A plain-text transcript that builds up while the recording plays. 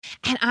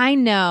And I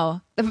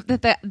know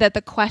that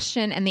the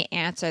question and the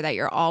answer that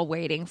you're all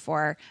waiting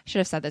for, I should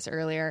have said this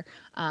earlier.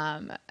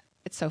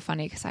 It's so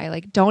funny because I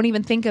don't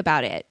even think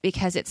about it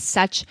because it's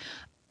such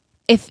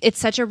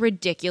a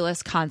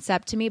ridiculous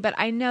concept to me. But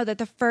I know that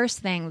the first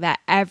thing that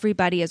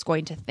everybody is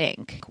going to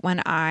think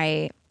when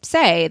I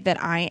say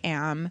that I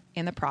am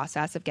in the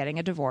process of getting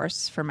a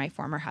divorce from my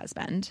former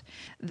husband,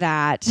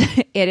 that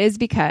it is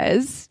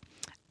because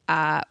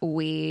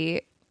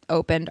we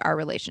opened our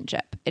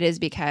relationship. It is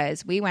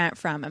because we went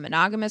from a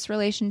monogamous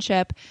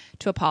relationship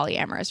to a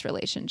polyamorous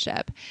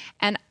relationship.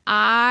 And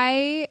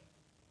I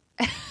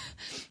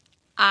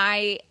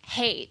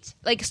hate,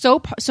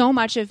 so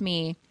much of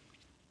me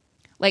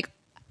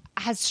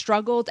has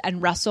struggled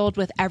and wrestled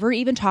with ever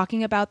even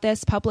talking about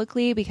this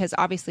publicly, because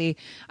obviously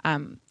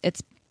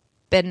it's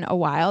been a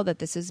while that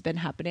this has been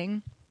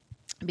happening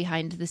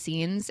behind the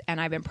scenes, and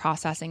I've been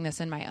processing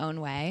this in my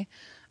own way.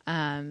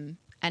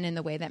 And in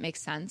the way that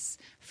makes sense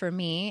for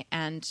me.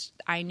 And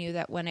I knew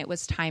that when it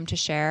was time to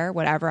share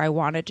whatever I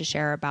wanted to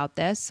share about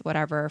this,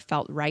 whatever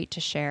felt right to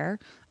share,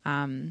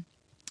 and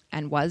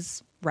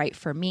was right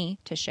for me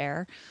to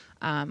share,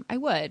 I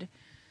would.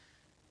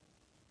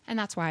 And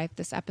that's why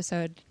this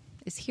episode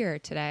is here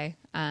today,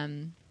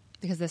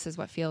 because this is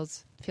what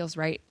feels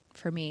right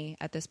for me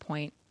at this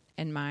point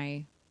in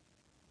my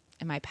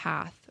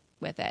path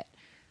with it.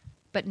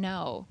 But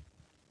no,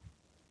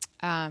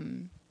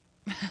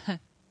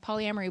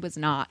 polyamory was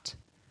not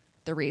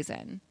the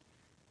reason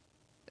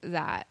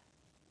that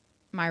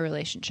my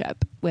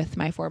relationship with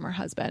my former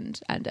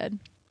husband ended.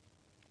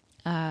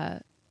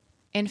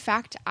 In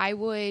fact, I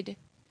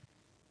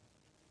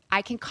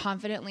can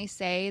confidently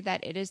say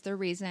that it is the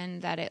reason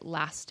that it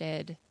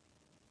lasted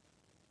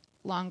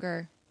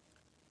longer.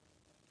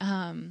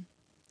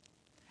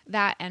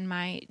 That and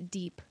my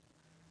deep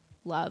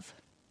love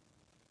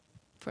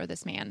for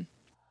this man.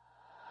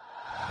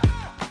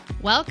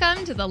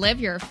 Welcome to the Live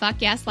Your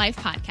Fuck Yes Life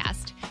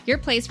podcast, your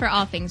place for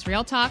all things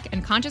real talk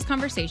and conscious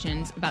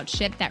conversations about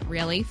shit that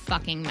really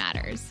fucking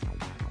matters.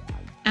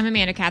 I'm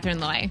Amanda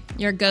Catherine Loy,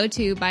 your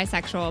go-to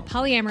bisexual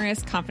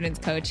polyamorous confidence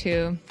coach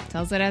who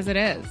tells it as it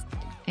is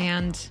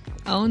and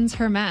owns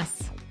her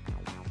mess.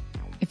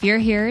 If you're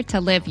here to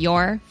live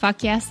your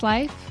fuck yes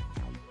life,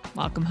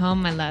 welcome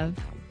home, my love.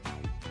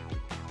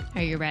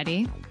 Are you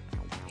ready?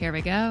 Here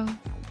we go.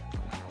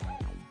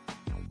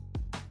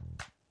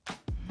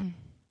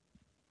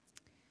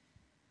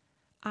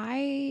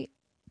 I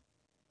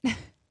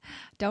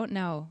don't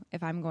know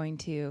if I'm going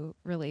to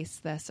release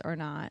this or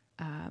not,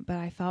 but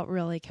I felt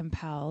really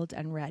compelled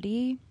and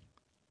ready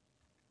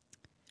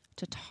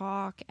to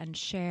talk and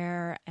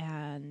share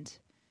and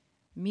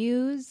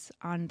muse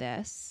on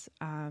this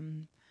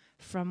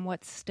from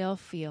what still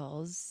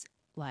feels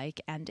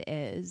like and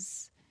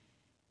is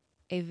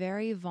a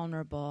very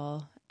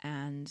vulnerable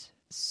and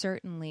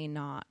certainly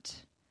not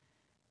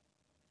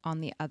on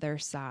the other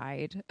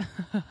side,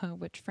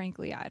 which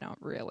frankly I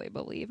don't really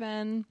believe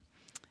in,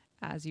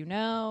 as you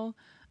know.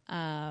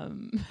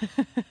 In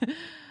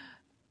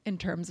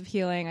terms of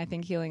healing, I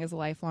think healing is a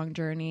lifelong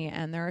journey,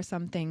 and there are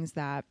some things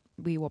that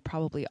we will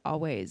probably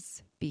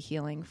always be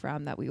healing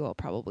from, that we will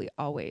probably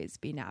always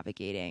be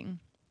navigating.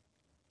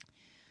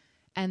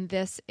 And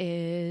this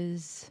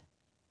is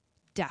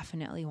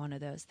definitely one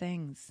of those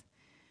things,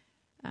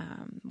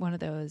 one of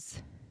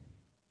those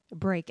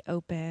break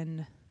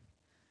open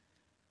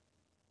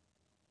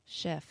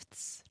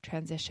shifts,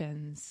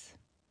 transitions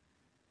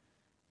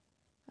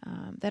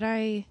that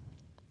I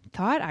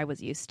thought I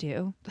was used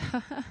to,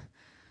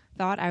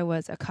 thought I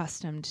was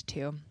accustomed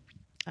to.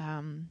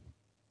 And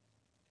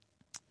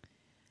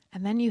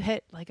then you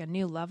hit a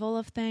new level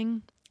of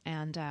thing,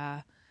 and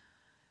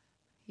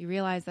you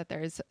realize that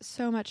there's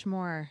so much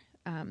more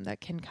that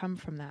can come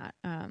from that.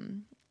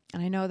 And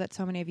I know that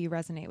so many of you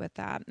resonate with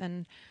that.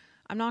 And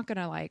I'm not going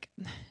to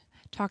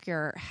talk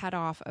your head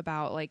off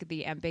about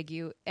the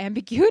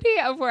ambiguity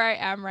of where I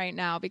am right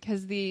now,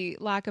 because the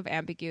lack of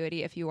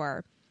ambiguity, if you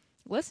are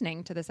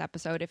listening to this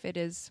episode, if it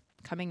is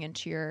coming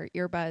into your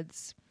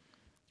earbuds,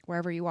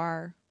 wherever you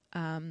are,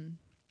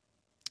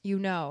 you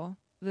know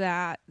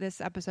that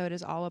this episode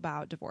is all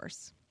about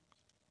divorce,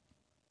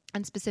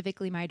 and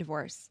specifically my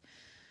divorce,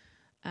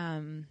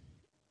 and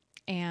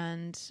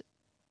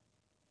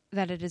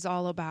that it is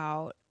all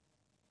about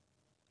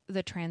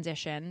the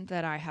transition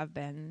that I have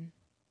been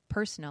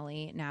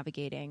personally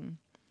navigating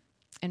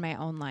in my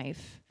own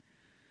life,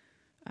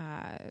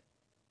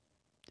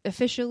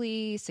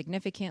 officially,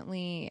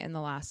 significantly in the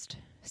last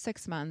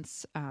 6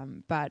 months,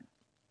 but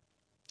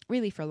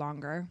really for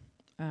longer,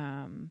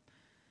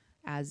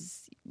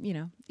 as you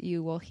know,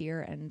 you will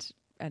hear and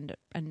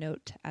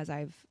note as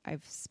I've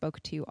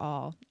spoke to you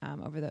all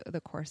over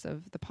the course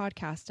of the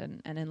podcast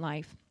and in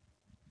life.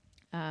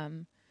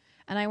 And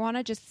I want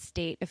to just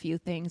state a few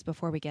things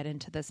before we get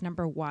into this.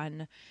 Number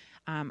one,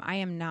 I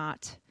am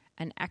not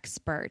an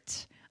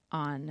expert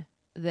on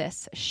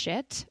this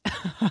shit.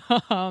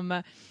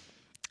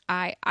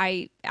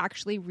 I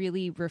actually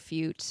really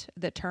refute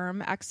the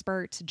term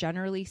expert,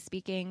 generally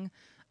speaking.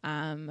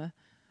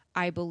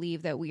 I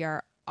believe that we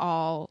are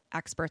all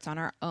experts on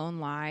our own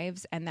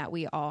lives and that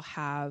we all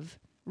have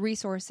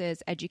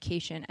resources,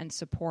 education, and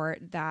support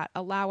that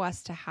allow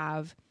us to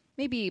have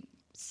maybe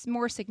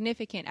more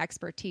significant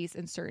expertise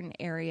in certain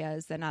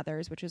areas than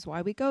others, which is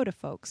why we go to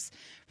folks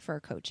for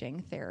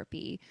coaching,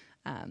 therapy,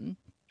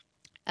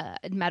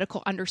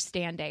 medical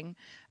understanding,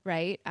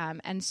 right?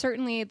 And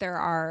certainly there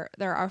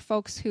are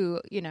folks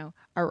who,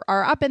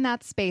 are up in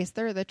that space.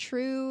 They're the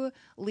true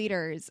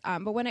leaders.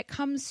 But when it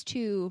comes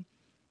to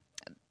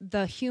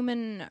the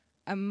human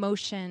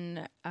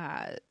emotion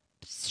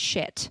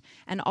shit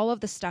and all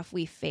of the stuff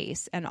we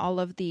face and all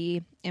of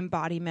the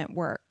embodiment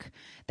work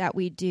that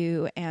we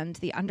do and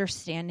the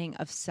understanding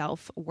of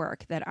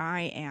self-work that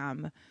I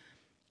am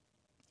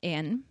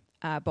in,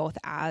 both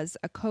as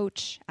a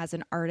coach, as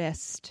an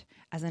artist,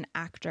 as an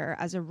actor,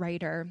 as a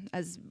writer,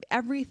 as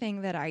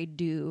everything that I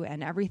do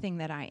and everything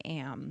that I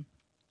am,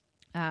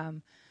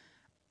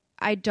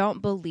 I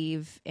don't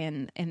believe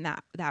in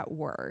that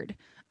word.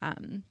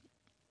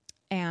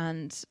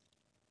 And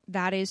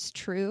that is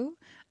true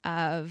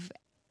of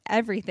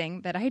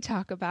everything that I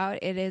talk about.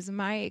 It is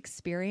my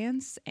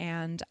experience,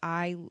 and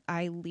I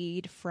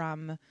lead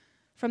from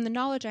the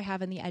knowledge I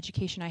have and the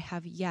education I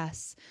have,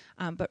 yes.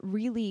 But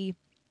really,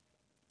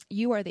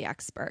 you are the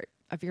expert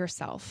of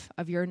yourself,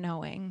 of your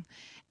knowing,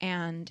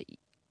 and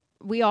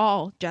we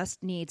all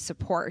just need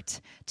support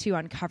to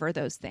uncover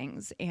those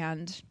things.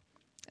 And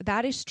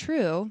that is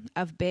true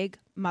of big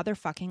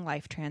motherfucking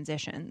life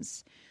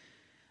transitions,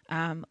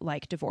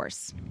 like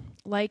divorce,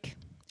 like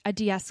a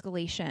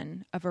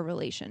de-escalation of a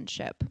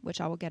relationship,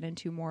 which I will get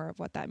into more of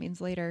what that means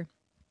later.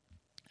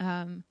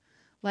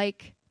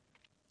 Like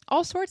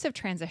all sorts of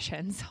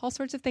transitions, all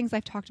sorts of things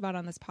I've talked about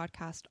on this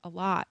podcast a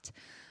lot.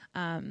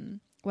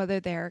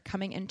 Whether they're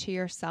coming into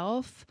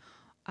yourself,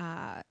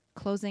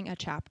 closing a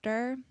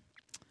chapter,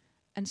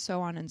 and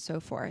so on and so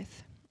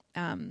forth.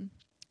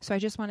 So I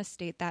just want to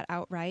state that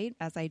outright,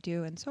 as I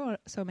do in so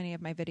many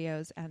of my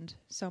videos and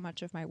so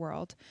much of my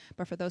world.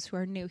 But for those who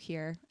are new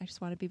here, I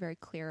just want to be very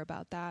clear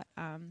about that,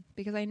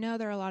 because I know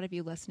there are a lot of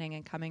you listening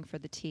and coming for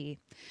the tea.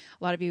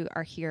 A lot of you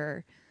are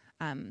here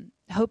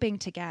hoping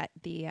to get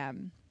the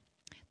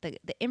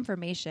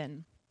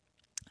information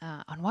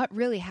on what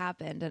really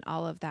happened and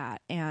all of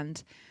that.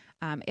 And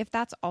if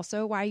that's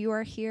also why you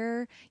are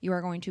here, you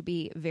are going to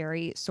be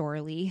very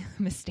sorely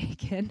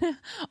mistaken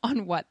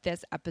on what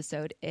this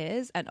episode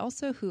is and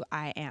also who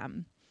I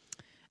am.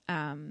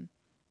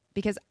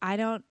 Because I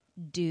don't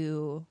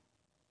do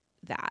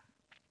that.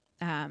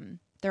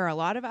 There are a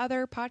lot of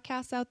other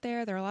podcasts out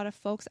there. There are a lot of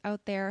folks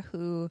out there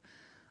who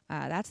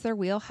that's their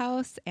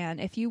wheelhouse. And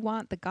if you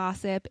want the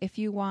gossip, if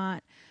you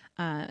want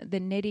the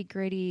nitty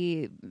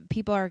gritty,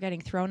 people are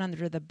getting thrown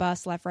under the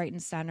bus left, right,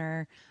 and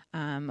center,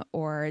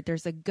 or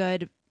there's a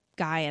good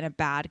guy and a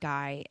bad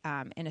guy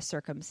in a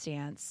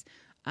circumstance,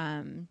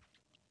 and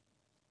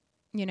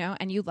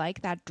you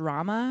like that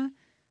drama,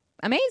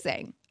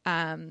 amazing.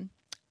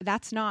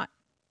 That's not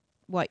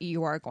what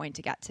you are going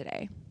to get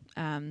today,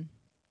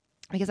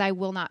 because I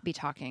will not be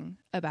talking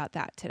about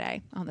that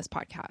today on this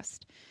podcast.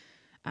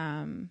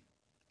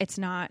 It's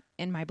not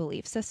in my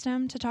belief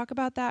system to talk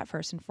about that,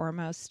 first and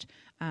foremost.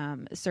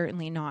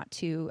 Certainly not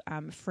to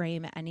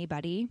frame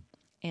anybody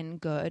in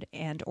good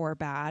and or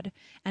bad.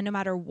 And no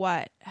matter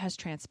what has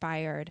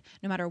transpired,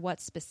 no matter what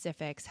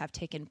specifics have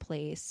taken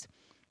place,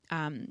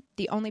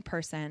 the only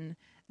person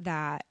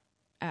that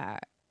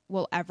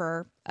will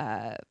ever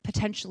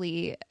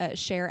potentially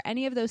share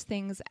any of those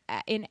things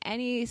in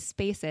any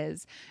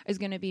spaces is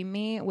going to be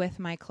me with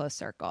my close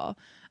circle.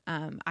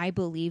 I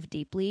believe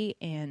deeply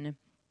in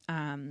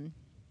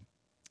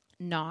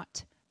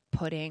not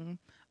putting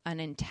an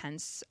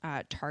intense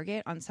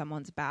target on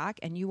someone's back,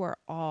 and you are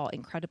all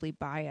incredibly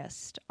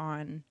biased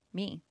on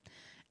me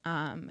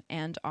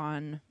and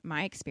on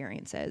my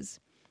experiences.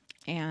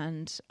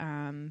 And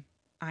I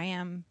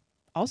am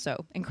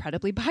also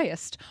incredibly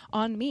biased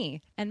on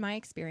me and my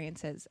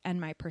experiences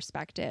and my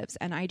perspectives.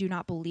 And I do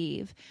not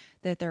believe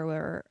that there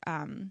were,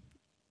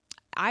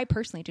 I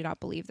personally do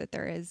not believe that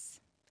there is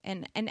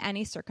in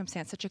any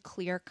circumstance such a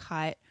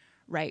clear-cut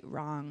right,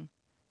 wrong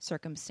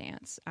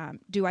circumstance.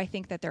 Do I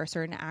think that there are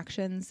certain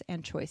actions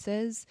and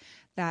choices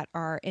that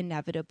are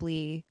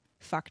inevitably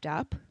fucked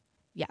up?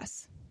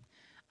 Yes.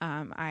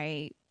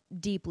 I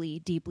deeply,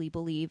 deeply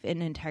believe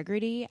in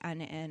integrity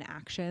and in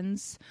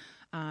actions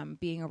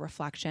being a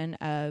reflection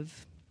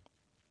of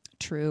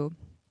true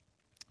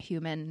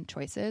human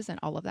choices and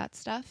all of that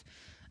stuff.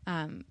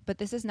 But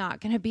this is not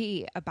going to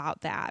be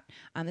about that.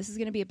 This is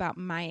going to be about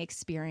my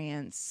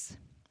experience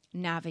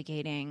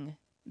navigating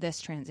this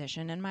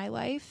transition in my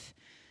life.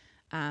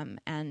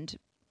 And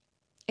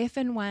if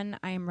and when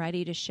I am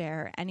ready to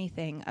share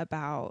anything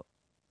about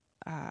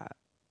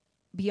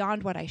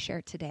beyond what I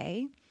share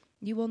today,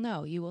 you will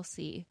know, you will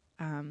see.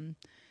 But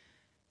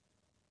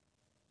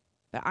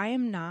I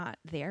am not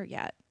there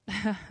yet.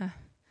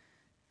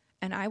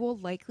 And I will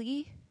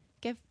likely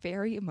get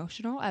very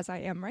emotional, as I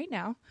am right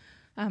now,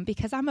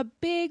 because I'm a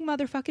big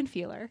motherfucking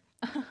feeler.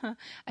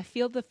 I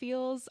feel the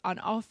feels on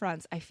all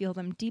fronts. I feel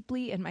them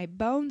deeply in my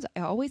bones. I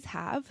always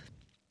have.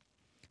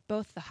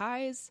 both the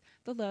highs,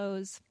 the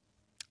lows,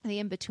 the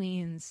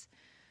in-betweens,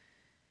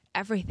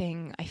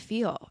 everything I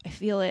feel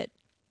it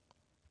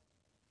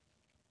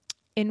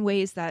in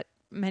ways that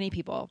many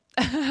people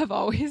have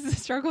always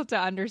struggled to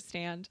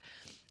understand.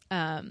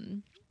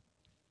 And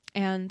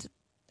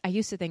I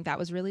used to think that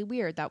was really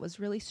weird. That was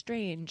really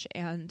strange.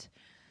 And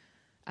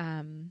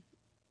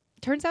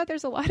turns out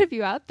there's a lot of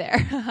you out there.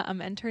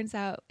 And turns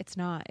out it's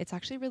not. It's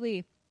actually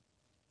really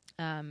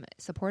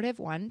supportive,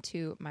 one,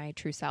 to my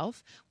true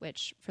self,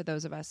 which for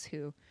those of us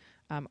who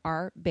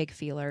are big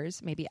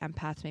feelers, maybe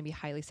empaths, maybe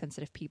highly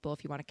sensitive people,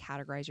 if you want to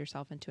categorize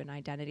yourself into an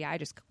identity, I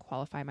just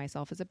qualify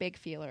myself as a big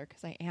feeler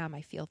because I am.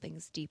 I feel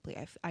things deeply.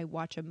 I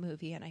watch a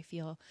movie and I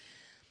feel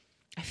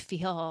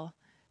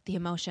the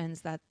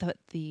emotions that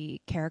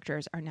the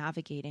characters are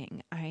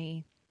navigating.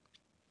 I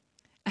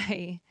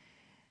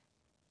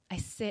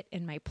sit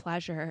in my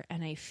pleasure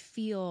and I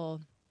feel.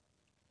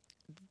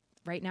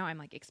 Right now I'm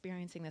like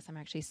experiencing this. I'm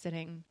actually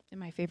sitting in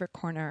my favorite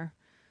corner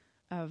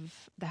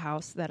of the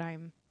house that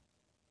I'm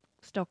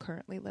still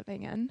currently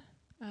living in.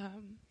 I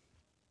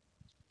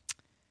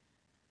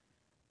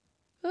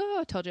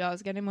told you I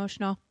was getting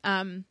emotional.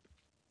 But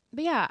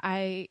yeah,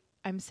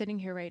 I'm sitting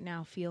here right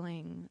now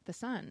feeling the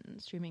sun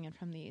streaming in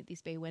from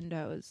these bay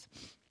windows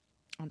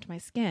onto my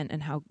skin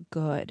and how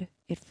good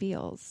it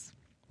feels.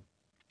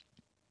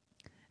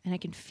 And I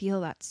can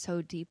feel that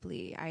so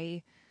deeply.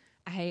 I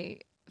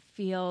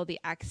feel the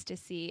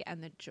ecstasy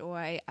and the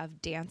joy of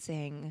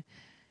dancing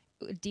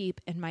deep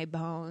in my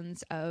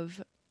bones,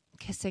 of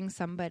kissing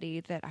somebody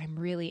that I'm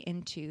really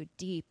into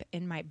deep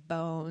in my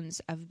bones,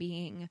 of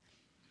being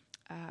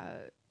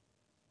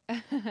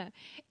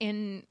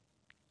in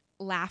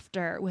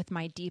laughter with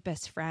my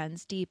deepest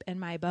friends deep in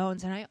my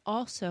bones. And I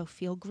also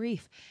feel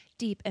grief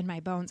deep in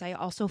my bones. I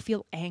also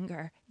feel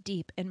anger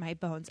deep in my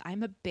bones.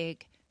 I'm a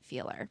big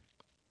feeler.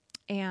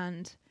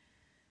 And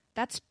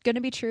that's going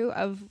to be true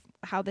of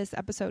how this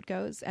episode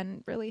goes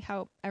and really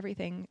how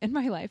everything in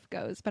my life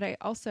goes. But I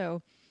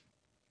also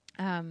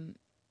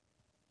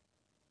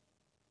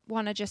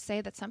want to just say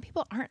that some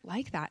people aren't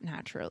like that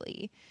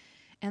naturally,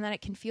 and that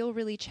it can feel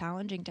really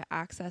challenging to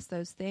access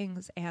those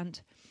things. And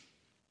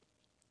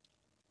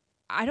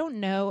I don't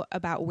know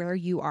about where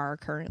you are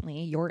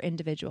currently, your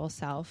individual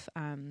self,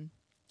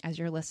 as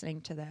you're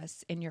listening to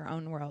this in your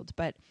own world,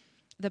 but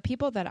the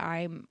people that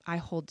I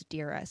hold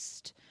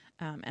dearest,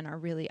 and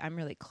I'm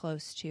really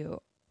close to,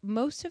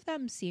 most of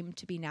them seem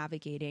to be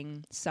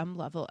navigating some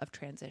level of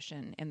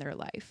transition in their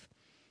life,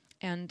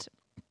 and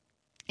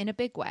in a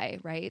big way,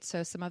 right?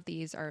 So some of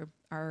these are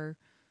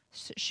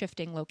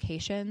shifting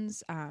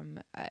locations,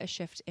 a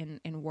shift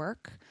in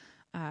work,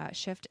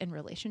 shift in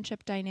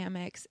relationship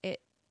dynamics.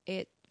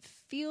 It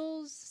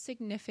feels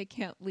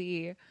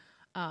significantly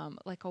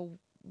like a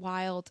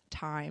wild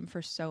time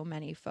for so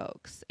many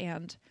folks,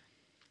 and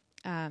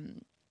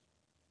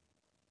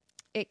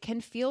it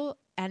can feel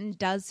and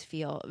does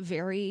feel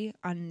very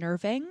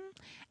unnerving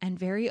and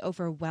very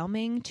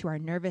overwhelming to our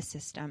nervous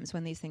systems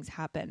when these things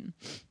happen.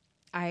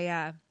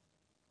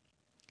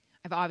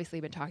 I've obviously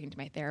been talking to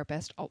my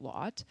therapist a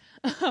lot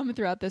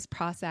throughout this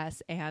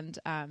process, and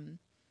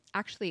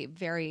actually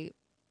kind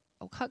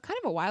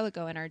of a while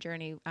ago in our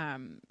journey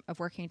of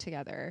working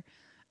together,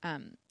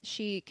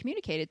 she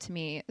communicated to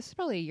me, this is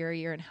probably a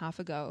year and a half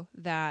ago,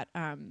 that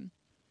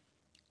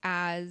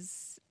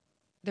as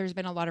there's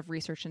been a lot of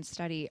research and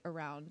study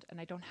around,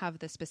 and I don't have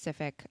the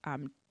specific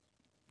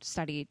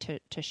study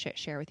to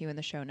share with you in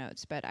the show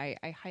notes, but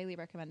I highly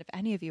recommend, if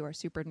any of you are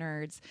super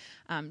nerds,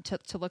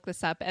 to look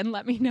this up and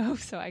let me know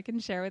so I can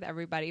share with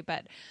everybody.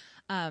 But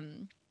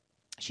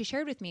she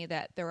shared with me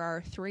that there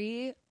are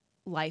 3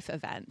 life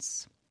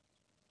events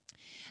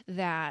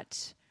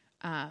that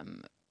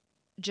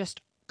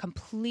just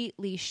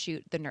completely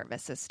shoot the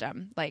nervous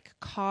system, like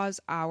cause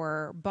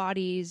our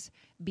bodies,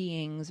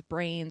 beings,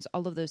 brains,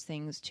 all of those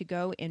things to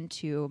go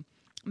into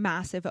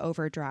massive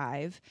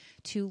overdrive,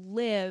 to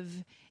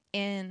live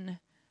in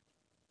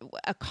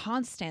a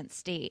constant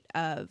state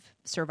of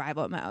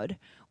survival mode,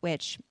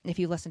 which if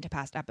you listen to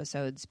past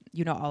episodes,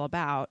 you know all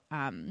about,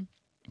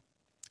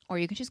 or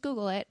you can just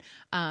Google it.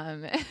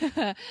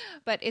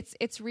 But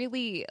it's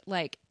really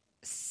like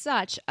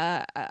such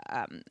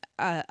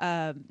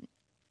a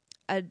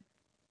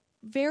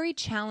very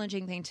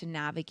challenging thing to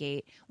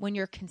navigate when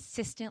you're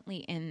consistently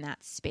in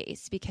that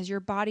space, because your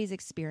body's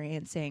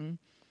experiencing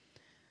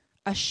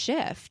a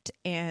shift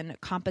in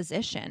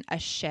composition, a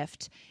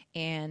shift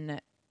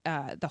in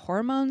the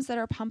hormones that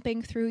are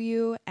pumping through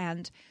you,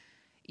 and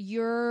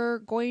you're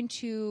going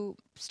to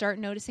start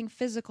noticing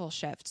physical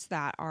shifts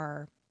that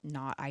are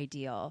not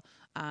ideal,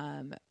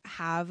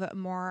 have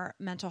more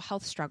mental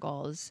health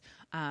struggles.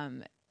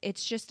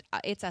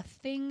 It's a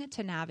thing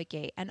to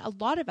navigate. And a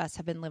lot of us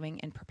have been living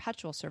in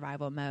perpetual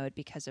survival mode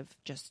because of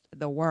just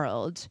the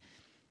world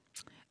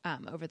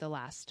over the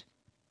last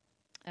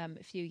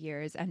few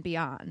years and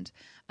beyond.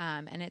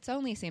 And it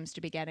only seems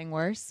to be getting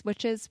worse,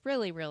 which is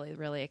really, really,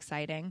 really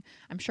exciting.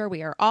 I'm sure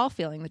we are all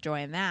feeling the joy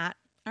in that,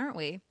 aren't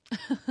we?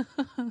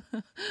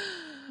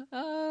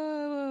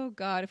 Oh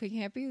God, if we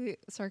can't be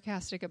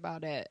sarcastic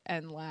about it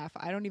and laugh,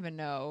 I don't even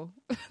know.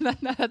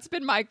 That's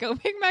been my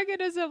coping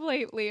mechanism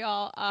lately.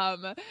 All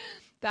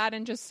that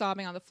and just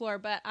sobbing on the floor.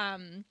 But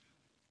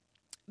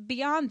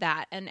beyond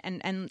that,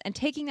 and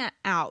taking that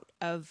out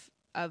of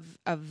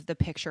the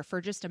picture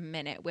for just a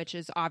minute, which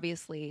is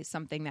obviously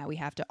something that we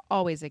have to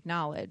always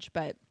acknowledge,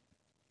 but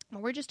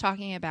we're just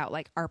talking about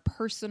like our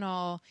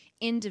personal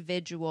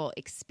individual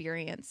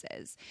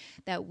experiences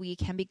that we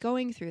can be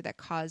going through that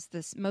cause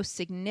this most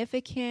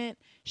significant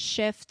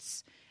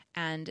shifts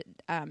and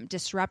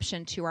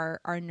disruption to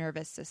our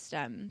nervous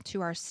system,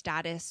 to our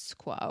status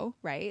quo,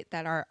 right?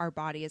 That our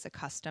body is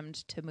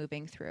accustomed to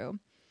moving through.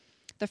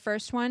 The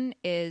first one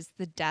is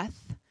the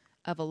death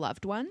of a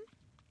loved one.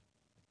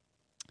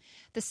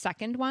 The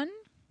second one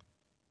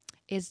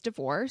is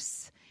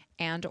divorce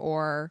and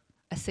or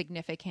a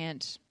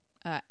significant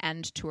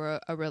end to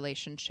a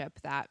relationship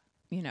that,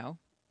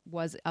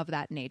 was of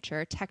that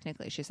nature.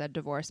 Technically, she said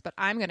divorce, but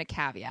I'm going to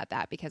caveat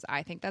that because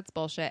I think that's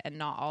bullshit, and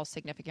not all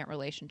significant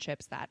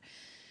relationships that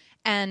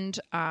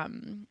end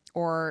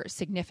or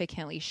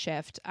significantly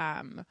shift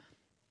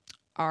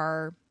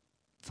are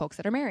folks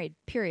that are married,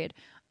 period.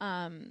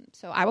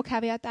 So I will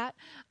caveat that.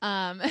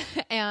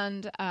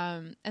 And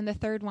the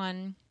third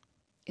one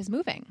is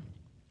moving,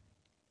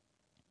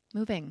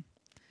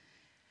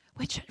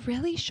 which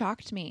really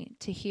shocked me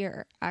to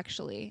hear,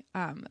 actually.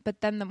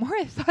 But then the more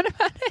I thought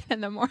about it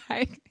and the more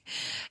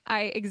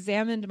I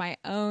examined my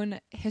own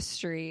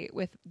history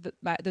with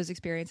those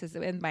experiences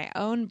in my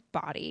own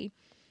body,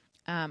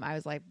 I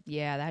was like,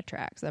 yeah, that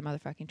tracks. That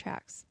motherfucking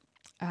tracks.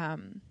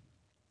 And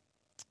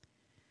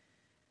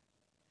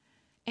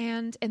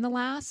in the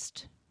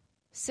last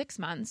 6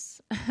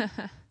 months,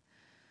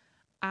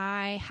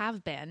 I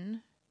have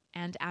been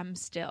and am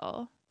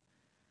still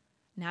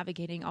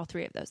navigating all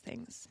three of those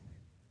things.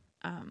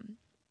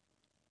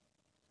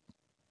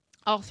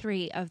 All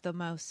three of the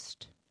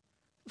most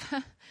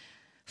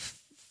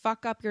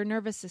fuck up your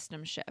nervous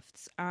system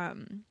shifts.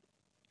 And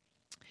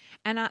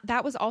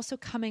that was also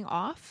coming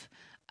off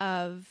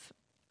of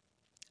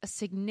a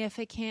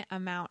significant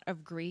amount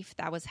of grief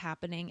that was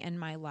happening in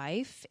my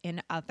life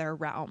in other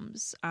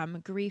realms.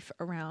 Grief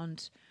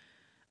around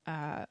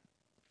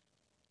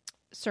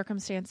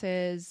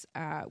circumstances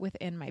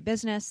within my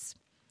business,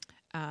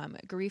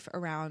 grief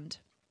around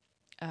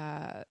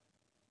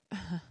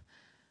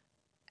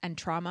and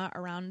trauma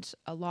around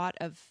a lot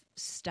of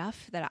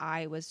stuff that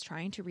I was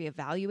trying to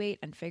reevaluate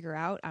and figure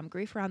out.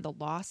 Grief around the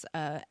loss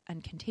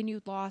and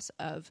continued loss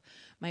of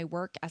my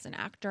work as an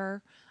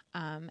actor,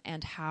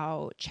 and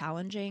how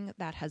challenging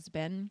that has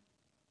been.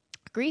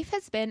 Grief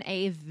has been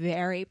a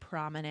very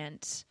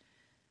prominent,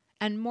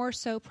 and more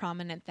so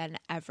prominent than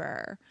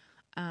ever,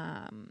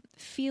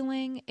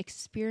 feeling,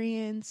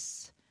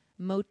 experience,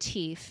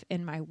 motif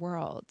in my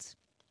world.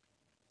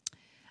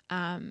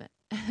 And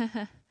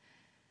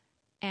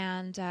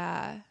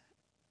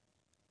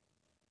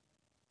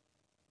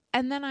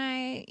then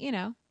I,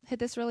 hit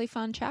this really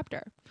fun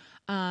chapter,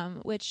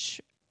 which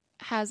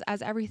has,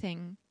 as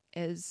everything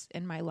is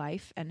in my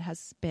life and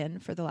has been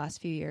for the last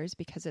few years,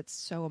 because it's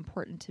so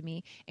important to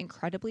me,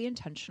 incredibly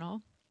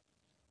intentional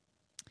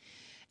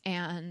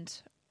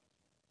and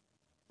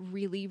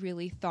really,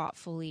 really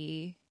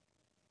thoughtfully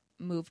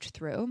moved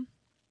through.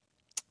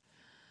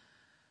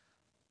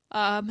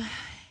 And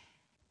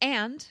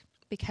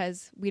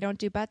because we don't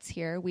do buts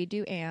here, we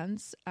do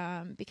ands,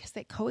 because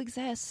they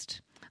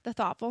coexist. The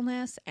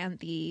thoughtfulness and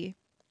the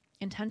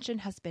intention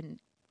has been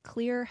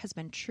clear, has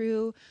been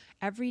true.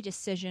 Every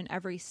decision,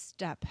 every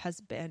step has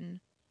been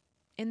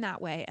in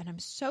that way. And I'm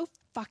so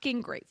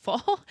fucking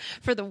grateful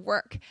for the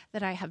work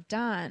that I have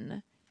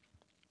done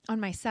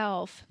on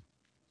myself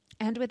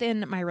and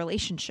within my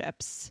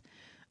relationships,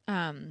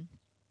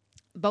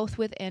 both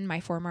within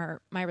my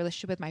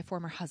relationship with my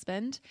former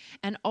husband,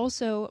 and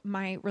also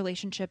my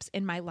relationships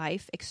in my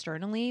life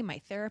externally, my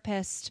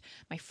therapist,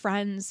 my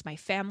friends, my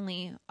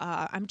family.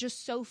 I'm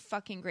just so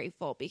fucking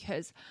grateful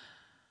because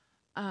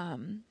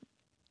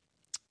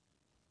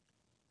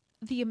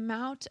the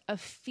amount of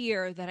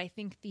fear that I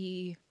think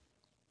the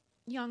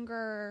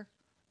younger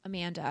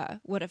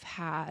Amanda would have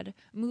had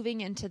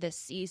moving into this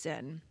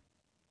season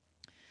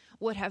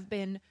would have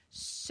been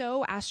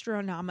so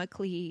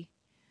astronomically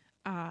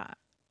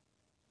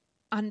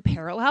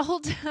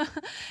unparalleled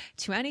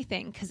to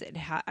anything, because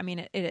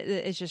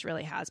it just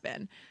really has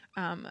been.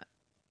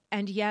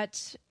 And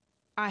yet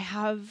I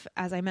have,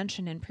 as I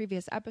mentioned in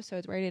previous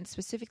episodes where I didn't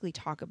specifically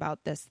talk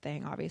about this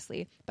thing,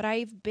 obviously, but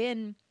I've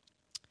been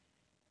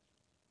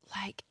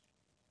like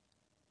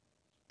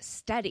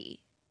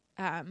steady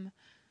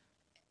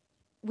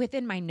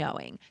within my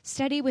knowing,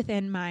 steady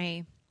within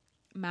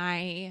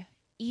my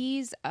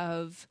ease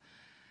of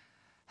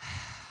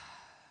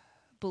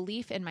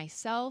belief in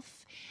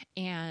myself,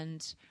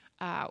 and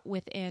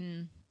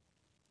within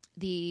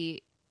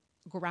the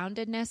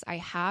groundedness I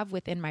have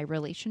within my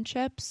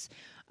relationships,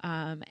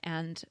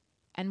 and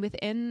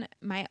within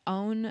my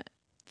own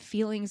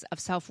feelings of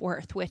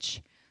self-worth,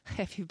 which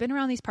if you've been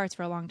around these parts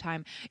for a long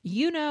time,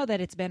 you know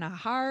that it's been a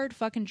hard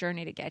fucking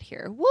journey to get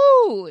here.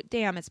 Woo!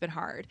 Damn, it's been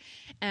hard.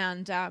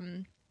 And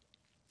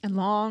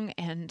long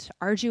and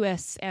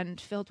arduous and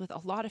filled with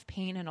a lot of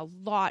pain and a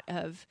lot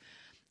of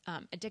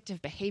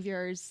addictive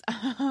behaviors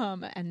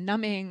and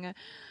numbing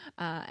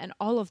and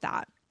all of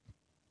that.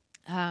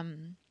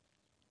 And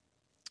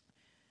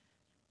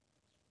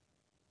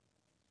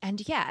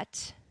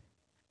yet,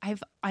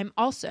 I'm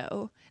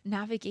also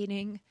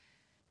navigating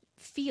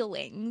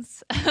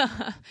feelings,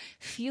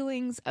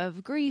 feelings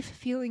of grief,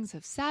 feelings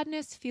of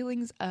sadness,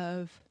 feelings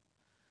of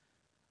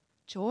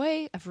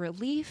joy, of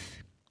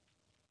relief,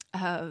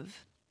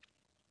 of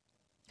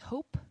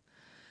hope,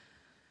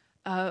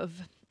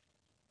 of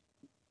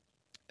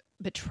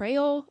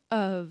betrayal,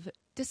 of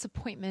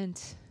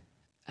disappointment,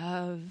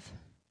 of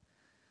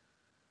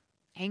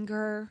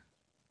anger,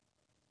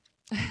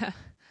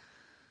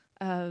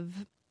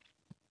 of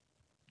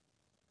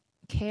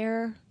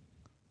care,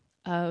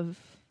 of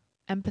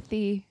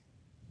empathy,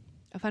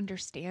 of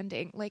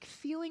understanding, like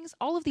feelings,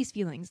 all of these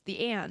feelings,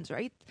 the ands,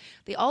 right?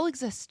 They all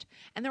exist,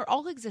 and they're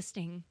all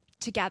existing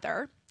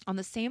together on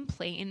the same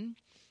plane,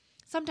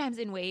 sometimes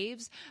in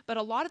waves, but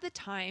a lot of the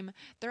time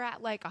they're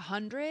at like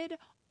 100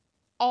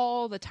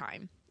 all the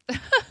time.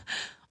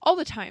 All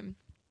the time.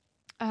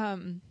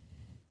 And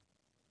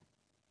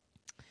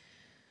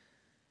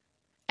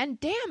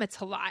damn, it's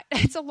a lot.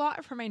 It's a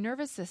lot for my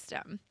nervous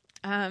system.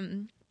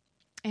 And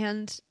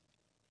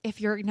if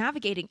you're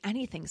navigating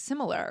anything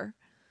similar,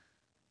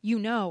 you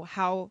know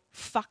how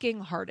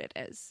fucking hard it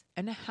is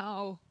and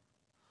how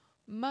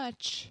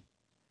much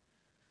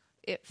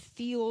it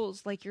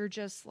feels like you're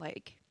just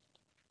like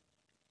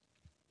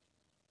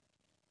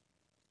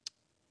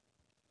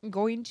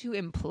going to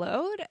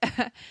implode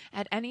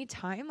at any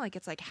time. Like,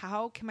 it's like,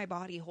 how can my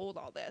body hold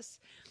all this?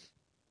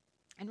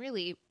 And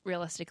really,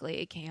 realistically,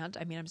 it can't.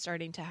 I mean, I'm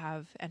starting to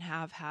have and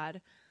have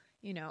had,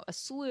 you know, a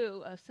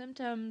slew of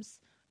symptoms,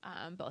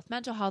 both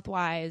mental health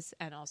wise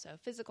and also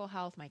physical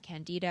health. My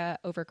candida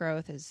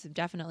overgrowth is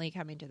definitely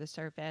coming to the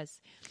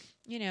surface.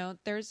 You know,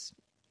 there's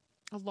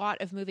a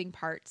lot of moving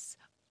parts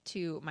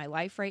to my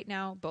life right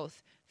now,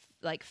 both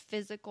like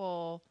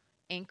physical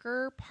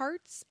anchor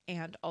parts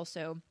and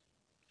also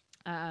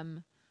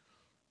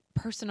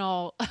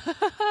personal,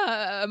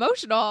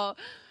 emotional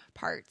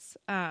parts.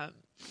 And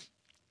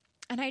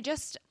I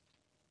guess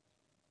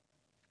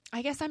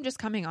I'm just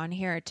coming on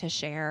here to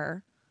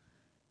share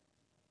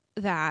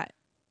that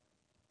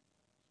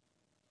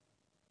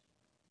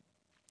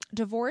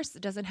divorce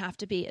doesn't have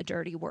to be a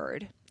dirty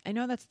word. I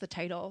know that's the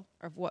title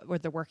of or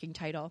the working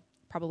title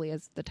probably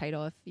is the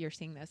title if you're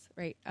seeing this,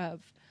 right,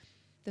 of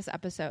this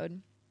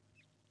episode.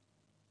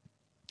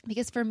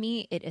 Because for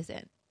me, it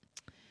isn't.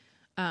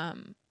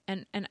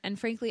 And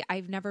frankly,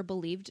 I've never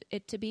believed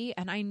it to be.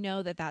 And I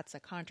know that that's a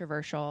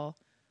controversial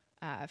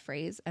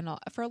phrase. And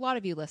for a lot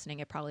of you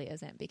listening, it probably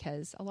isn't,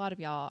 because a lot of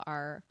y'all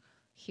are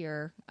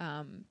here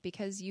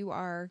because you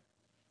are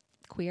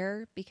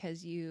queer,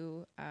 because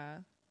you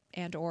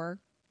and or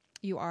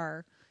you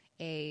are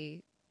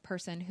a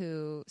person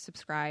who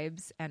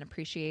subscribes and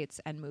appreciates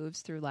and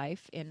moves through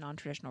life in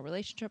non-traditional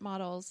relationship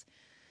models,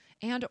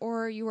 and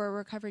or you are a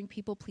recovering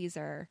people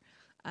pleaser,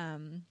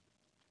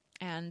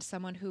 and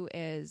someone who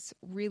is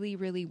really,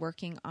 really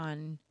working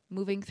on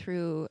moving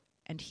through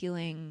and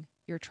healing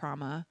your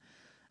trauma.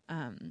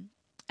 And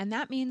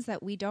that means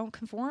that we don't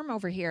conform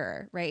over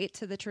here, right,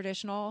 to the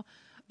traditional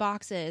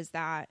boxes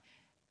that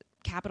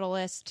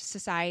capitalist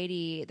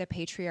society, the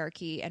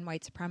patriarchy, and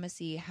white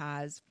supremacy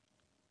has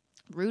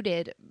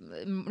rooted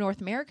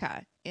North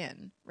America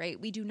in, right?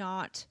 We do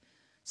not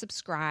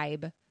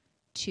subscribe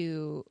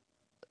to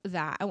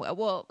that.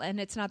 Well, and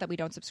it's not that we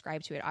don't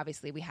subscribe to it.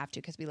 Obviously, we have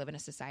to, because we live in a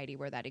society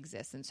where that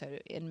exists. And so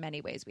in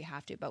many ways we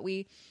have to. But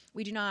we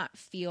do not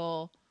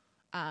feel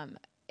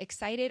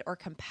excited or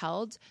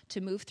compelled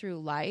to move through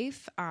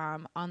life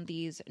on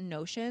these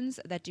notions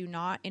that do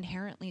not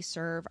inherently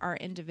serve our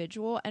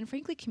individual and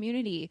frankly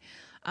community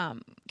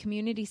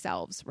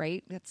selves,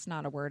 right? That's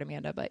not a word,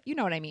 Amanda, but you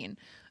know what I mean.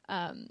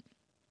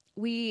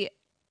 We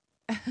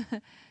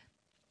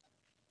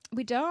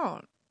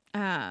don't.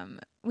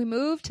 We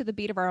move to the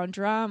beat of our own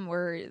drum.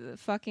 We're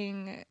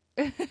fucking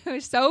we're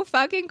so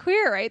fucking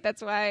queer, right?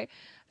 That's why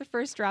the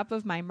first drop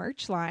of my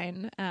merch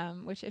line,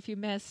 which if you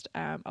missed,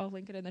 I'll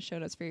link it in the show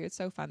notes for you. It's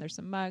so fun. There's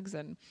some mugs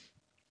and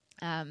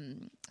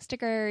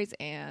stickers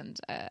and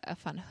a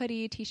fun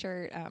hoodie,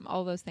 t-shirt,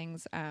 all those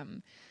things,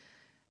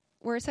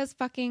 where it says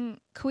fucking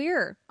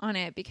queer on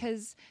it,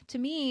 because to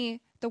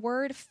me, the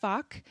word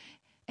fuck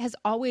has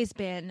always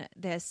been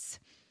this,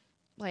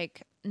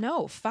 like,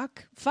 no,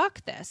 fuck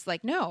this.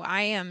 Like, no,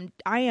 I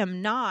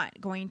am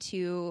not going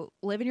to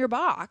live in your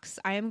box.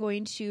 I am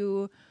going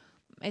to,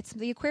 it's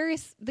the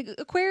Aquarius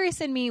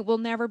in me will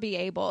never be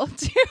able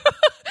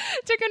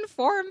to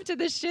conform to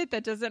the shit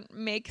that doesn't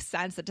make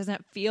sense, that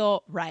doesn't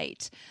feel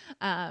right.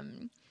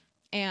 And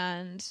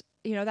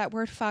you know, that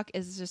word fuck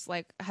is just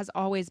like, has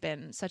always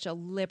been such a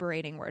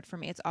liberating word for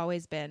me. It's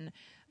always been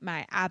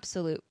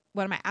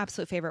one of my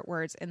absolute favorite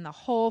words in the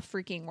whole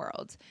freaking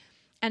world.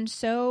 And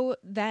so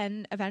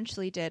then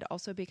eventually did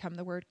also become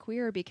the word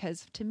queer,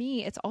 because to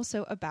me, it's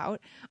also about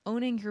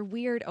owning your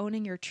weird,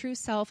 owning your true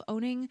self,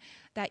 owning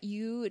that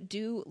you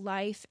do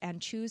life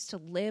and choose to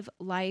live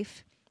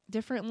life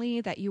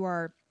differently, that you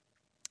are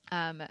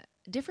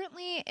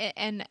differently.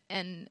 And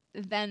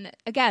then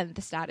again,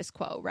 the status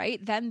quo,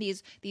 right? Then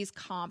these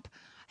comp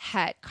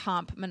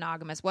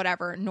monogamous,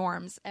 whatever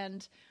norms.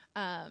 And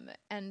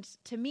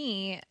to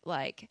me,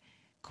 like,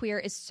 queer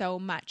is so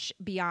much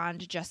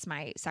beyond just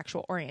my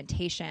sexual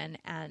orientation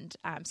and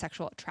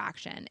sexual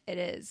attraction. It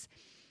is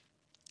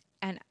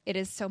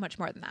so much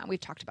more than that.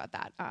 We've talked about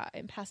that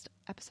in past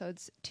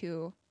episodes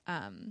too.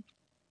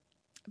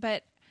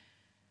 But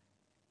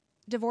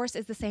divorce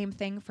is the same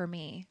thing for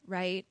me,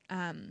 right?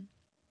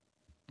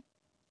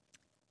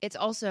 It's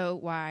also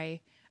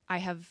why I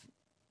have,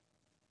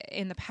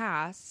 in the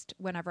past,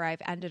 whenever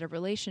I've ended a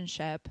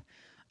relationship,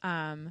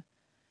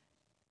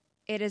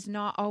 it has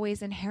not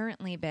always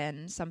inherently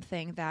been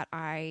something that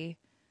I,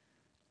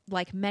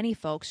 like many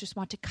folks, just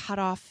want to cut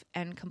off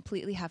and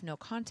completely have no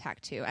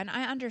contact to. And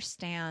I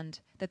understand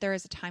that there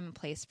is a time and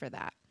place for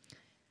that.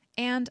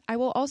 And I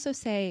will also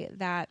say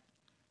that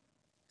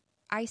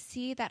I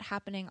see that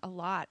happening a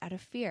lot out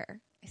of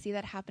fear. I see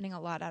that happening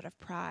a lot out of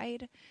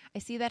pride. I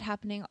see that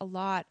happening a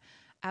lot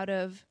out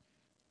of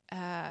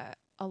a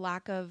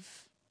lack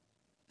of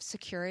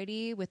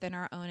security within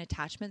our own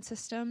attachment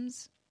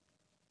systems.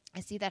 I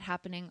see that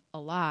happening a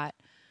lot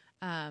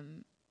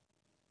from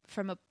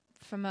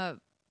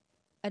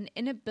an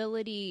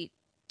inability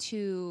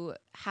to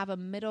have a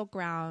middle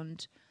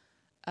ground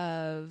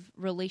of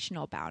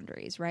relational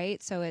boundaries,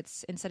 right? So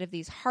it's, instead of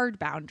these hard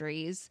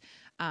boundaries,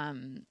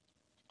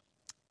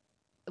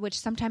 which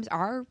sometimes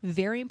are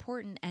very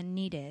important and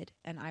needed,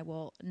 and I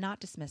will not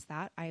dismiss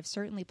that. I have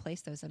certainly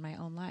placed those in my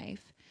own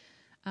life.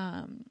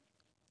 I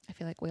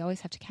feel like we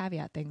always have to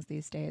caveat things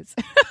these days.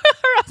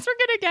 Or else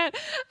we're going to get,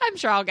 I'm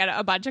sure I'll get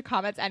a bunch of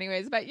comments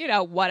anyways, but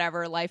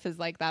whatever, life is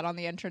like that on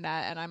the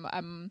internet,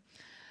 and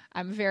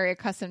I'm very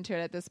accustomed to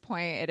it at this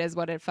point. It is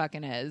what it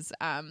fucking is.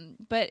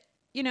 But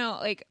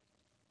like,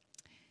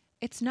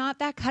 it's not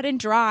that cut and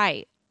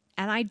dry.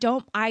 And I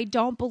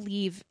don't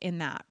believe in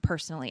that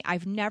personally.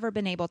 I've never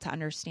been able to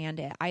understand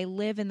it. I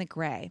live in the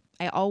gray.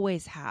 I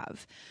always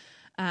have.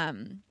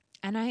 And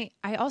I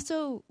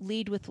also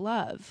lead with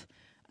love.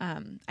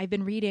 I've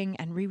been reading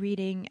and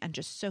rereading and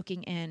just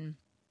soaking in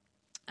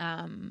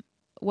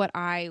what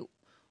I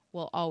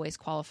will always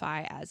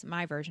qualify as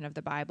my version of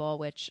the Bible,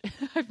 which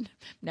I've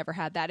never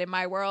had that in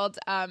my world.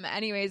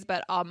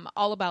 But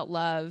All About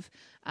Love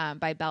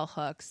by Bell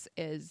Hooks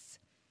is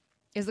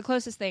the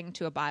closest thing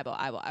to a Bible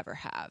I will ever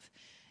have.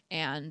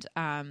 And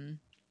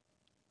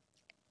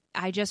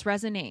I just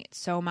resonate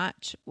so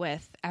much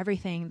with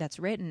everything that's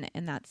written,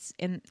 and that's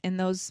in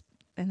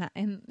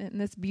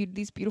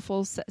these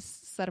beautiful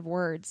set of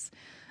words.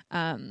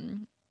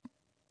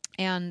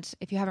 And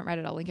if you haven't read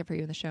it, I'll link it for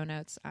you in the show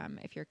notes.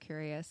 If you're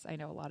curious, I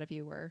know a lot of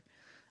you were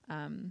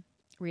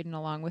reading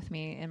along with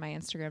me in my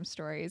Instagram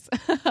stories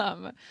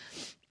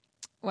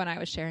when I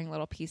was sharing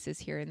little pieces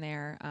here and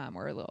there,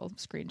 or little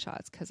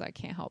screenshots, because I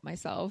can't help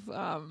myself.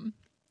 I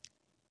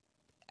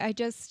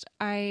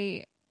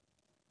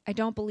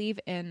don't believe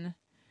in,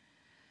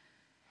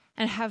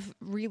 and have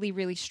really,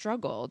 really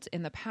struggled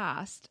in the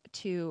past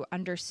to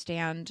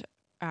understand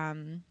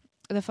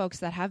the folks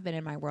that have been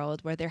in my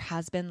world where there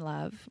has been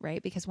love,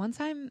 right? Because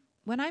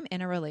when I'm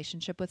in a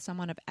relationship with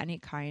someone of any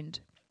kind,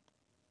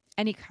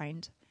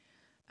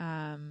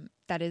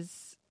 that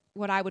is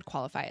what I would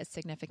qualify as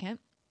significant,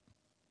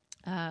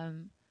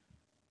 and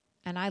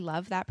I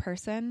love that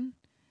person,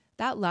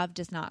 that love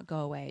does not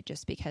go away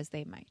just because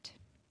they might.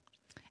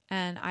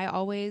 And I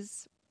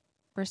always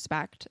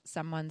respect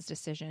someone's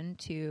decision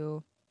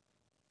to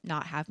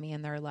not have me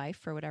in their life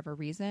for whatever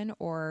reason,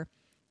 or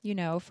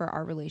for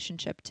our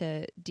relationship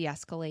to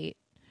de-escalate,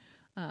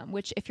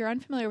 which, if you're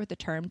unfamiliar with the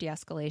term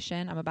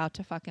de-escalation, I'm about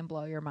to fucking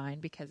blow your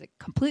mind, because it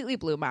completely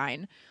blew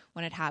mine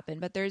when it happened.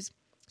 But there's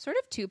sort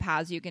of two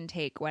paths you can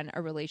take when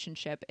a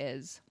relationship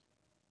is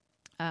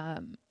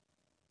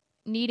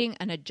needing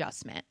an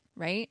adjustment,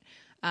 right?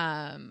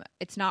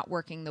 It's not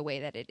working the way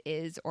that it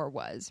is or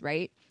was,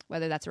 right?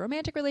 Whether that's a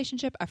romantic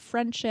relationship, a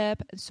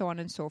friendship, and so on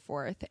and so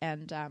forth.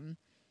 And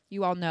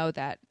you all know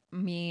that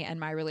me and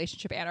my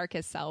relationship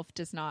anarchist self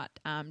does not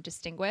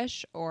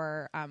distinguish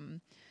or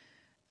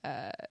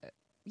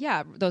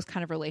those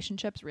kind of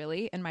relationships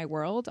really in my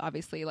world.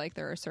 Obviously, like,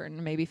 there are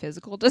certain maybe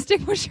physical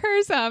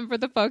distinguishers for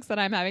the folks that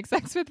I'm having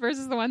sex with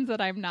versus the ones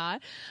that I'm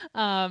not.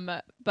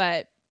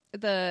 But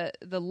the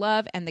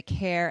love and the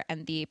care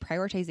and the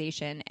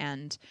prioritization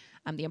and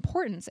the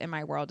importance in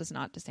my world does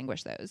not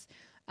distinguish those.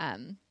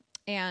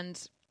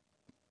 And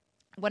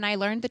when I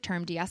learned the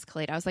term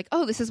de-escalate, I was like,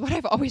 oh, this is what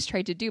I've always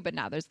tried to do, but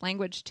now there's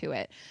language to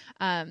it,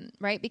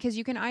 right? Because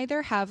you can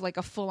either have like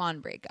a full-on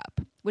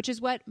breakup, which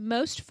is what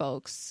most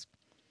folks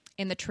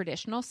in the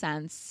traditional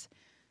sense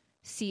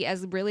see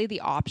as really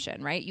the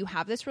option, right? You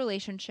have this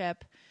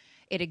relationship,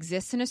 it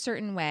exists in a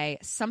certain way,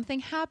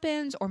 something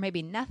happens or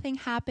maybe nothing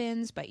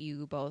happens, but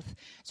you both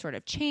sort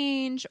of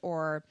change,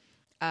 or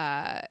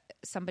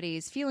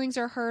somebody's feelings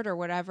are hurt or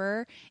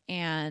whatever,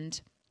 and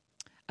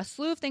a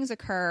slew of things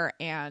occur,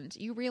 and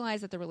you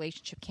realize that the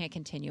relationship can't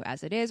continue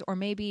as it is, or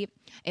maybe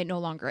it no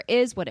longer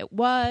is what it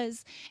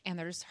was, and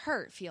there's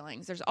hurt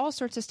feelings. There's all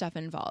sorts of stuff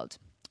involved,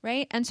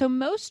 right? And so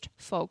most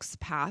folks'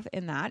 path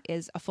in that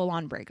is a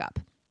full-on breakup,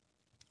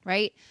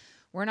 right?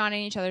 We're not in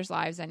each other's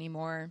lives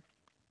anymore.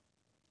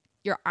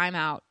 I'm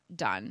out,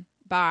 done,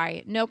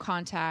 bye, no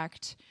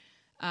contact.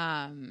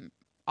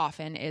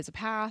 Often is a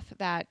path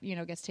that,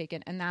 gets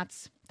taken, and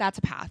that's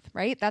a path,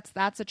 right?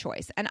 That's a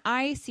choice. And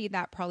I see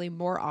that probably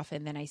more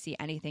often than I see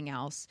anything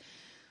else,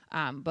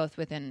 both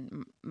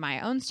within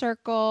my own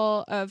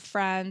circle of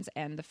friends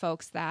and the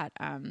folks that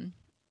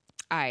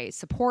I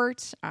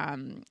support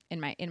in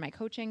my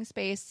coaching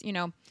space.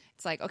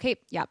 It's like, okay,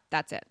 yeah,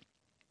 that's it.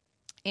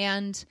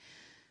 And,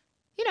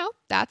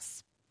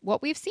 that's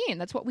what we've seen.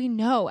 That's what we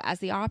know as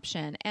the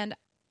option. And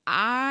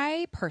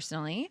I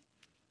personally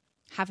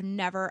have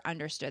never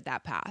understood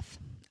that path.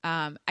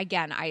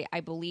 Again,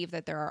 I believe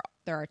that there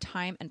are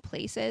time and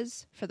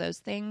places for those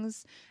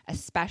things,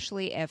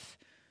 especially if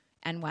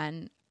and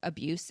when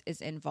abuse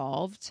is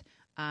involved,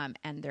 and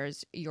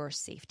there's your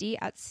safety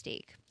at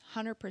stake,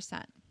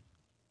 100%.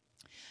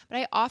 But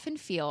I often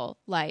feel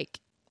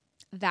like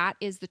that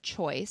is the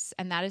choice,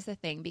 and that is the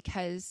thing,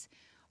 because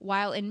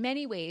while in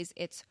many ways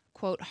it's,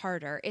 quote,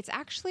 harder, it's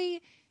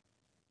actually,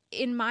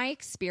 in my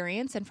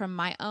experience and from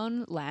my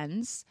own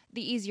lens,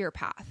 the easier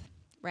path,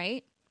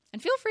 right?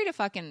 And feel free to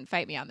fucking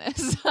fight me on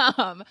this.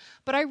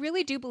 But I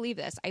really do believe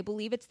this. I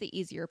believe it's the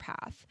easier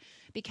path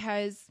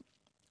because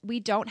we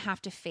don't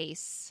have to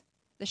face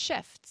the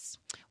shifts.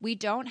 We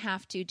don't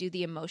have to do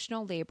the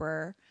emotional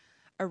labor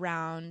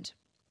around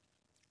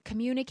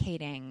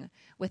communicating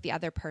with the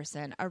other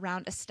person,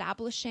 around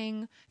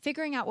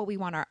figuring out what we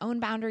want our own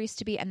boundaries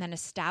to be, and then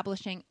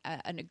establishing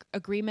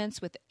agreements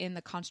within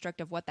the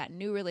construct of what that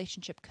new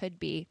relationship could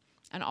be,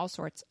 and all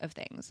sorts of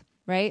things,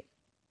 right?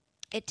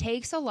 It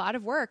takes a lot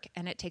of work,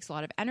 and it takes a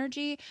lot of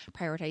energy,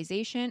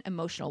 prioritization,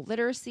 emotional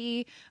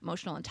literacy,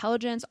 emotional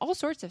intelligence, all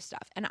sorts of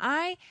stuff. And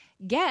I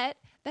get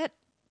that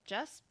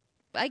just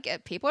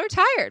like people are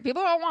tired.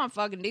 People don't want to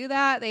fucking do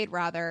that. They'd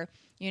rather,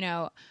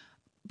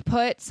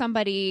 put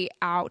somebody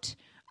out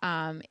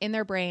in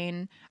their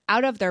brain,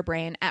 out of their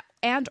brain,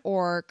 and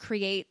or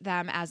create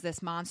them as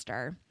this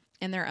monster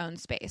in their own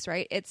space,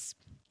 right?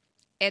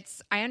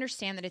 I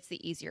understand that it's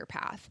the easier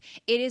path.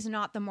 It is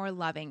not the more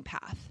loving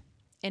path,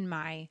 in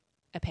my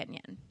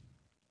opinion.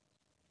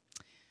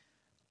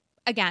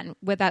 Again,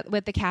 with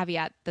the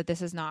caveat that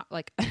this is not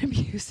like an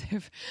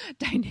abusive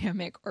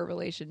dynamic or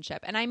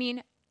relationship. And I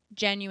mean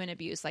genuine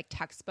abuse, like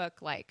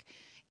textbook, like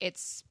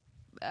it's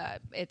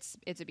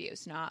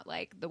abuse, not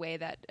like the way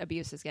that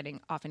abuse is getting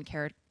often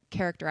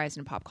characterized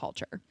in pop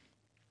culture.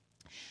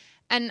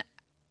 And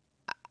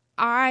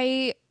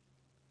I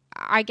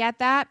get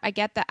that. I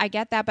get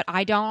that, but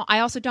I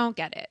also don't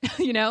get it.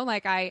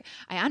 Like I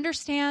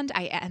understand,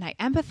 and I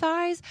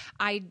empathize.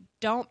 I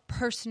don't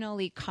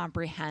personally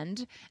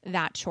comprehend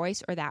that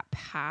choice or that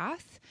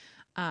path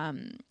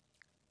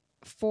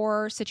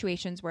for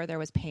situations where there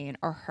was pain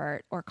or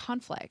hurt or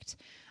conflict,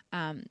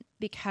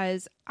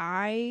 because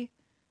I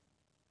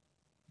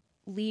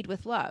lead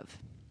with love.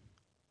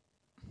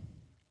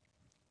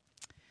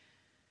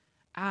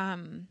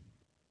 And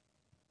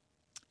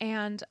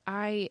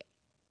I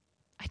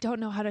don't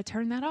know how to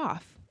turn that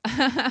off.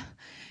 I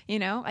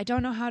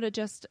don't know how to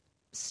just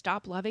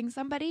stop loving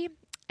somebody.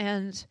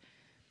 And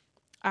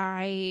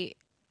I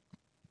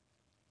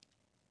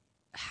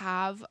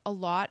have a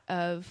lot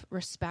of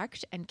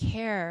respect and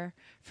care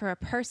for a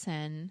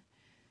person,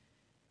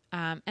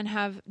 and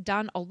have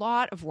done a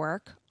lot of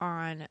work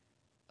on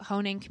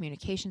honing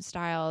communication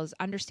styles,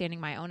 understanding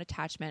my own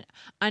attachment,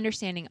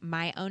 understanding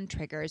my own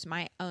triggers,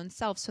 my own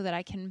self, so that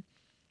I can,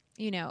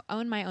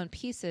 own my own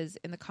pieces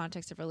in the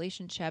context of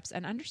relationships,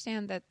 and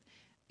understand that,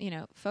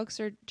 folks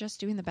are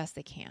just doing the best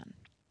they can.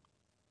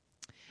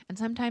 And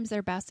sometimes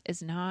their best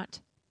is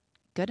not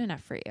good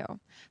enough for you.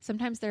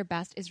 Sometimes their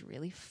best is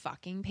really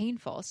fucking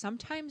painful.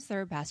 Sometimes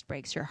their best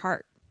breaks your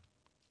heart.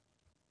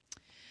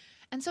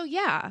 And so,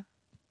 yeah,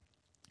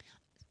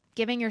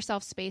 giving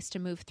yourself space to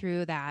move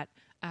through that,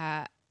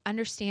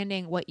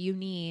 understanding what you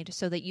need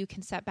so that you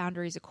can set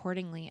boundaries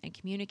accordingly and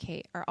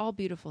communicate are all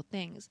beautiful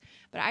things.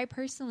 But I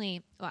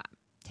personally,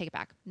 take it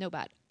back, no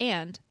but,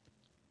 and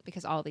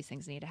because all of these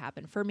things need to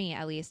happen for me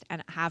at least,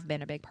 and have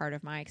been a big part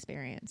of my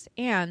experience.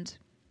 And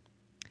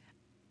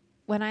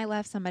when I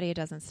love somebody, it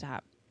doesn't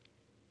stop.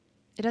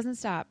 It doesn't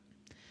stop.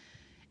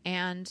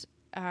 And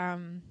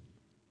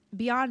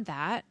beyond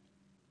that,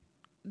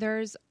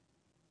 there's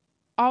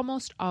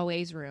almost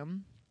always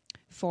room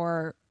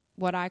for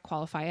what I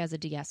qualify as a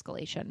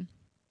de-escalation.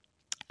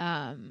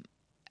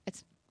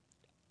 It's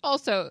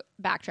also,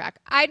 backtrack,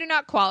 I do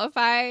not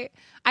qualify.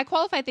 I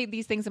qualify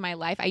these things in my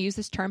life. I use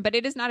this term, but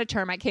it is not a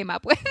term I came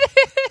up with.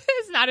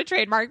 It's not a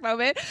trademark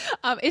moment.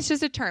 It's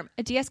just a term.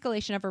 A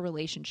de-escalation of a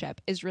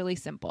relationship is really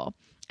simple.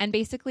 And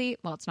basically,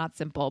 well, it's not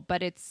simple,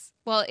 but it's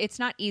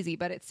not easy,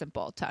 but it's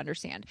simple to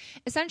understand.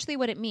 Essentially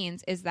what it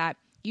means is that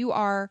you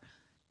are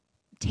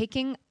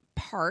taking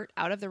part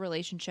out of the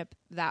relationship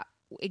that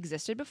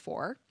existed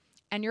before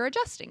and you're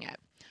adjusting it.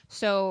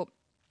 So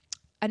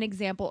an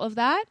example of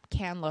that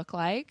can look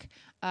like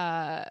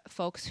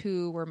folks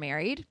who were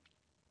married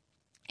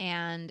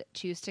and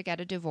choose to get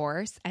a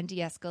divorce and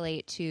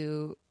de-escalate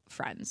to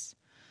friends,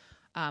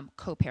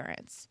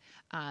 co-parents.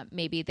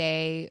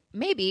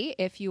 Maybe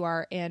if you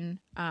are in,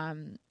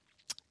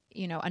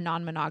 a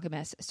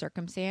non-monogamous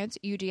circumstance,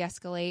 you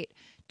de-escalate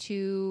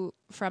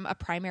from a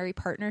primary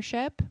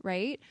partnership,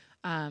 right?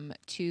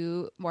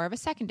 To more of a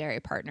secondary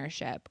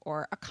partnership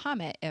or a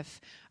commit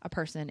if a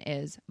person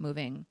is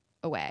moving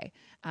away.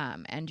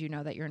 And you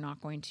know that you're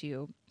not going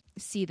to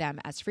see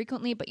them as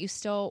frequently, but you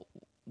still,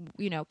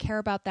 care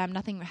about them.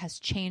 Nothing has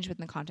changed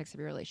within the context of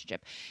your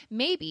relationship.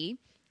 Maybe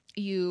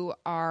you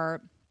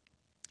are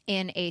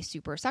in a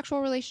super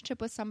sexual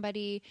relationship with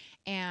somebody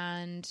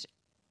and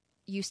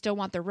you still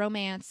want the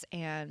romance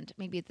and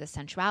maybe the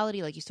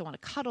sensuality, like you still want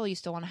to cuddle, you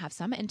still want to have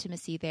some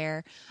intimacy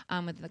there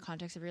within the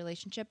context of your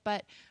relationship.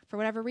 But for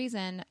whatever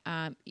reason,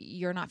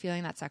 you're not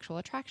feeling that sexual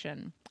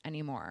attraction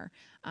anymore.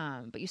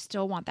 But you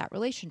still want that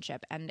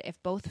relationship. And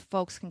if both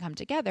folks can come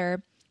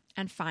together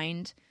and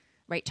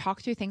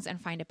talk through things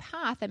and find a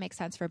path that makes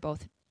sense for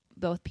both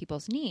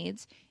people's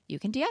needs, you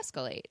can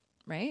de-escalate,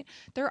 right?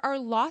 There are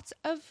lots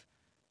of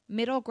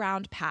middle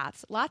ground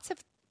paths, lots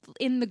of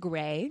in the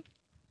gray,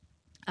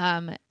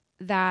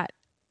 that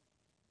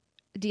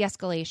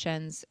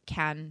de-escalations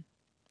can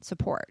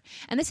support.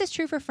 And this is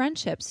true for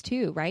friendships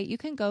too, right? You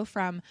can go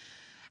from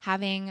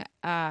having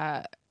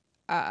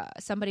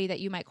somebody that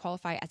you might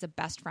qualify as a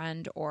best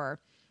friend or,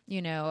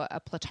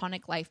 a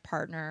platonic life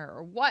partner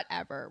or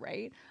whatever,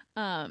 right?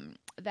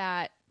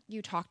 That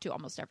you talk to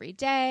almost every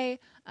day.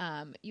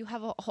 You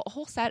have a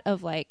whole set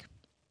of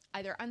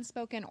either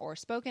unspoken or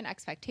spoken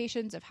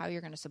expectations of how you're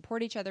going to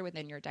support each other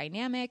within your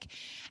dynamic.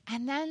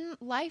 And then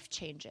life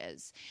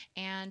changes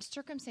and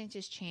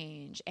circumstances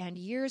change and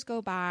years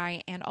go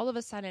by and all of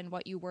a sudden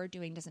what you were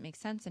doing doesn't make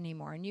sense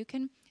anymore. And you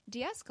can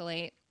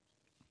de-escalate,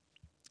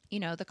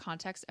 the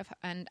context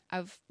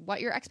of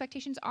what your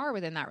expectations are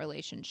within that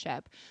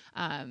relationship,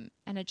 and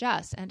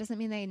adjust. And it doesn't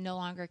mean they no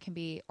longer can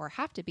be or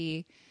have to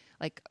be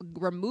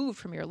removed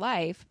from your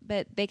life,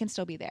 but they can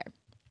still be there.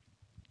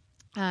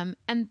 And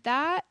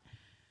that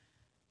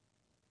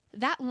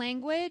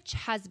language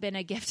has been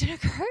a gift and a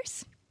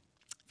curse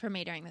for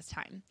me during this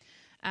time.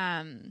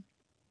 I'm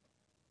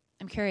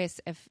curious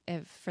if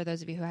for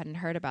those of you who hadn't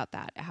heard about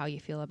that, how you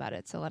feel about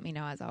it. So let me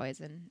know, as always,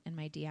 in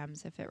my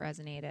DMs if it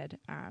resonated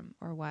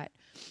or what.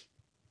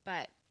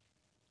 But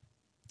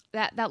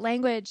that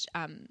language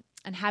and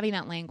having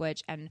that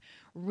language and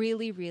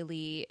really,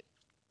 really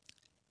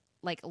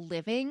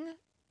living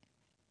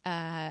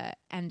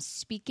and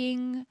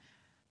speaking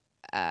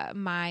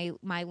my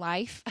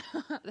life.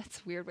 That's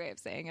a weird way of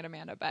saying it,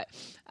 Amanda, but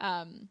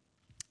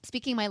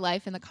speaking my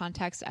life in the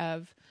context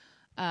of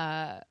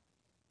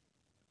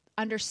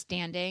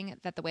understanding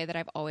that the way that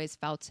I've always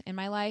felt in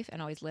my life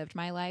and always lived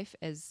my life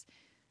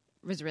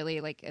was really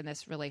in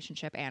this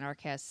relationship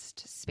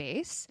anarchist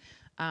space,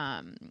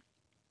 and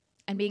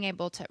being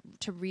able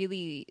to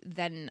really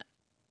then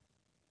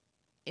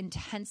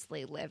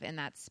intensely live in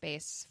that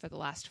space for the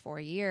last 4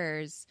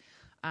 years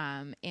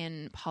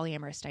in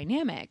polyamorous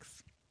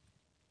dynamics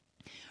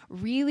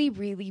really,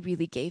 really,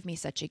 really gave me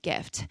such a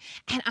gift.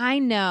 And I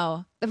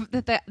know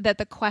that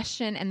the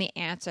question and the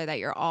answer that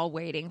you're all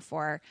waiting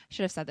for, I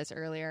should have said this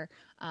earlier.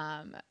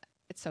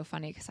 It's so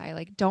funny because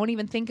I don't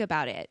even think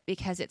about it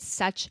because it's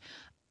such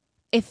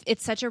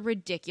a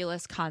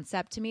ridiculous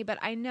concept to me. But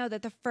I know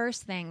that the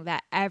first thing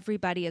that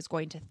everybody is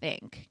going to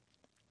think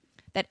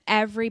when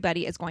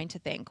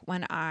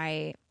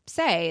I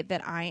say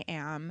that I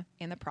am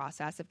in the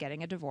process of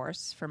getting a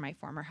divorce from my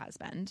former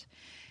husband,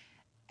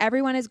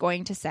 everyone is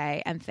going to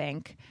say and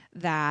think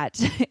that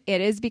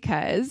it is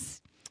because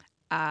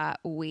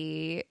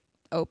we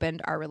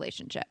opened our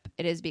relationship.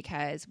 It is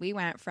because we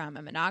went from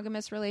a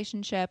monogamous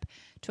relationship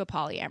to a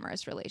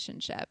polyamorous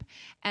relationship.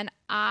 And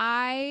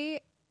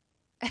I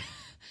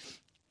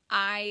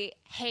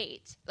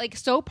hate,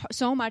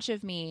 so much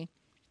of me,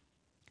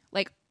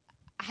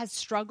 has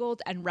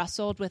struggled and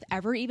wrestled with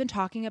ever even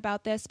talking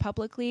about this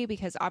publicly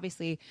because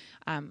obviously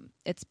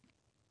it's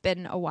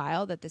been a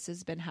while that this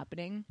has been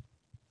happening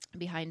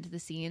behind the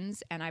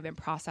scenes, and I've been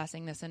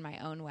processing this in my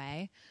own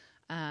way,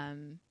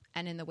 and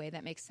in the way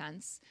that makes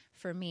sense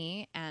for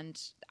me. And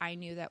I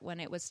knew that when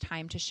it was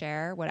time to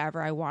share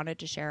whatever I wanted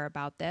to share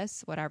about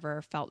this,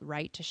 whatever felt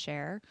right to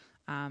share,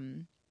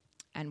 and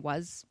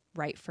was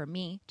right for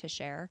me to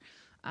share,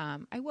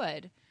 I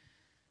would.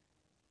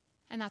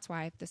 And that's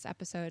why this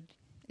episode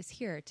is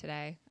here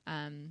today,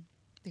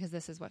 because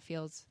this is what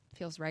feels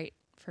right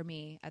for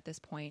me at this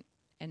point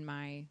in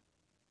my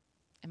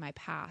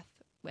path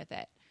with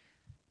it.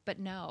 But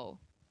no,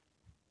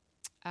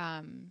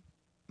 polyamory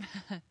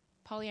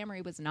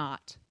was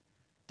not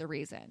the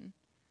reason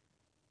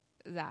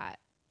that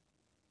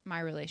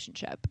my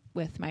relationship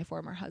with my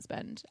former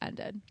husband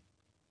ended.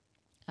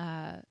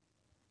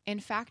 In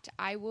fact,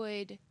 I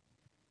would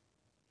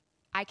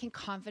I can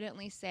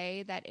confidently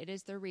say that it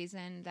is the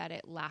reason that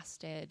it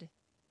lasted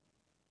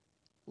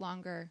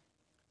longer.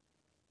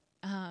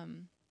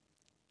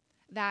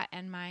 That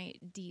and my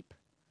deep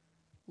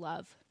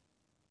love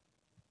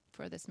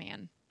for this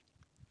man.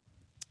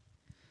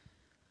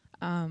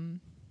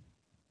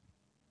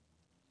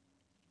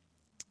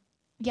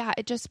 Yeah,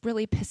 it just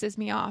really pisses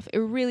me off. It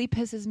really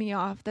pisses me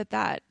off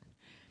that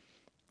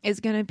is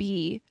going to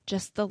be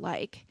just the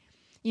like,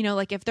 you know,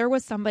 like if there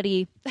was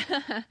somebody,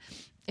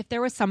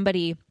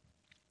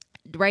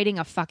 writing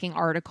a fucking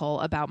article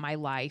about my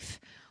life,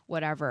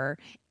 whatever,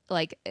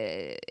 like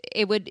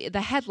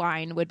the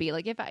headline would be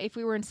like, if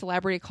we were in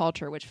celebrity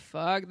culture, which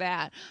fuck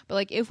that, but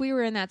like if we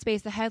were in that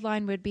space, the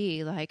headline would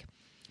be like,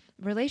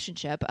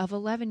 relationship of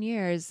 11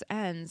 years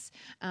ends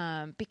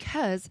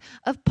because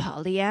of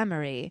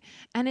polyamory.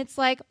 And it's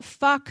like,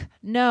 fuck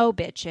no,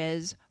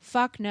 bitches.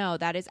 Fuck no.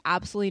 That is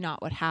absolutely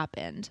not what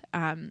happened.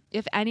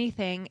 If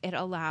anything, it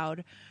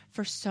allowed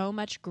for so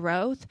much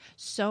growth,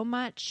 so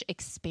much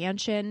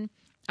expansion,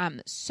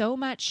 so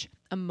much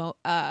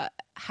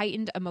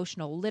heightened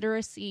emotional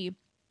literacy,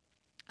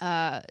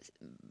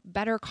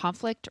 better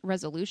conflict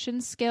resolution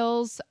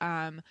skills.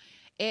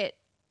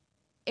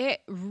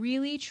 It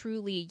really,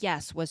 truly,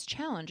 yes, was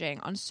challenging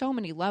on so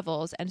many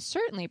levels, and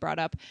certainly brought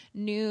up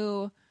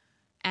new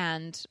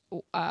and,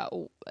 what's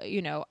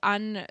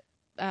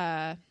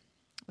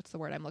the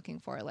word I'm looking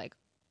for? Like,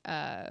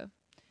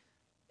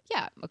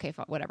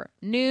 whatever.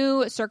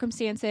 New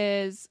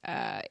circumstances,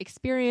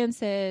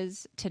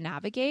 experiences to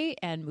navigate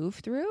and move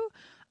through.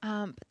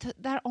 But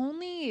that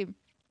only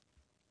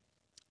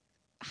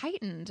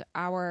heightened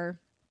our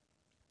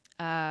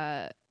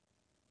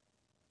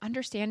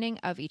understanding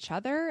of each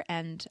other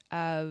and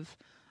of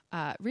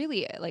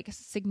really like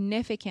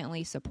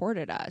significantly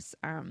supported us.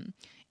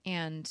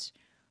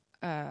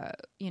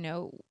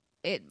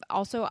 It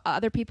also,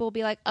 other people will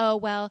be like, oh,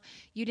 well,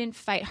 you didn't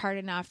fight hard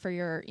enough for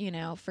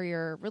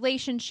your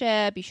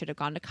relationship. You should have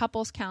gone to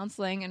couples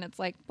counseling. And it's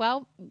like,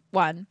 well,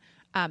 one,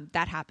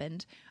 that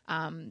happened.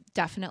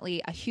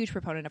 Definitely a huge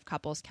proponent of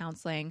couples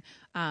counseling,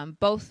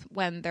 both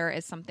when there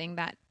is something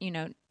that,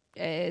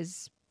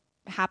 is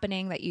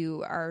happening that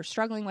you are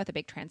struggling with, a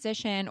big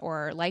transition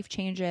or life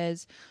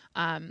changes,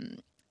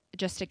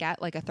 just to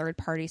get like a third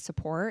party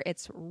support.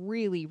 It's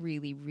really,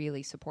 really,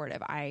 really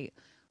supportive. I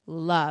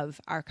love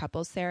our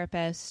couples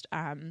therapist.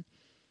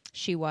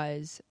 She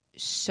was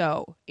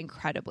so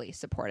incredibly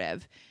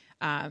supportive,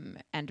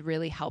 and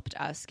really helped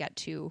us get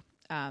to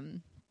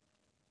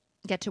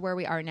where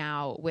we are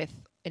now with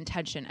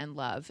intention and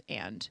love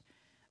and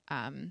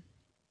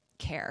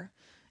care,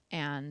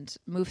 and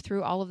move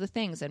through all of the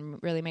things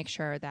and really make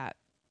sure that,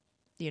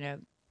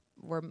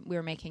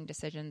 we're making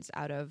decisions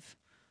out of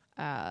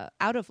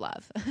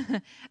love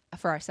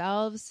for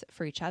ourselves,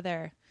 for each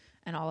other,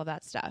 and all of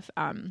that stuff.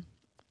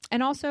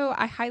 And also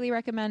I highly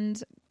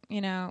recommend,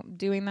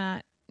 doing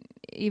that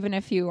even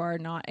if you are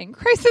not in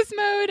crisis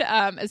mode,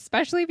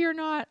 especially if you're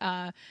not.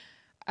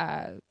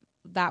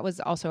 That was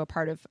also a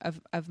part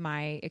of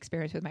my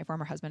experience with my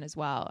former husband as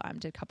well.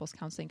 Did couples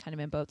counseling kind of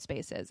in both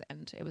spaces,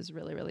 and it was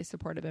really, really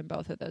supportive in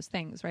both of those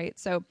things, right?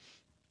 So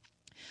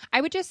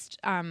I would just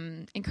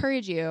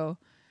encourage you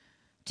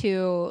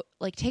to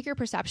like take your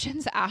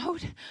perceptions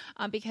out,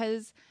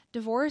 because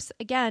divorce,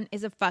 again,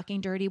 is a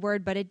fucking dirty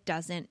word, but it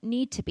doesn't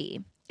need to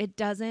be. It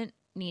doesn't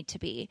need to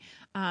be.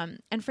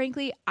 And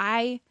frankly,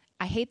 I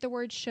hate the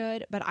word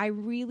should, but I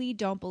really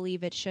don't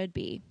believe it should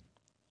be.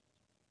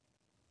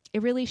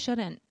 It really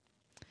shouldn't.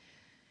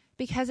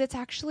 Because it's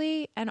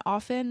actually and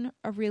often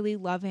a really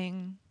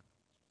loving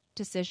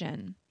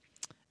decision.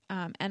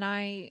 And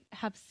I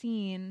have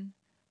seen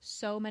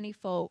so many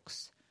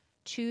folks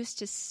choose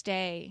to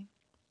stay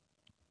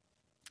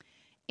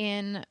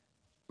in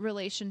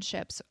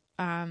relationships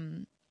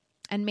and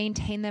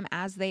maintain them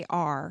as they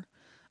are,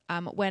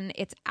 when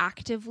it's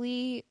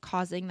actively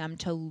causing them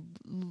to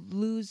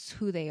lose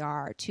who they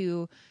are,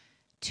 to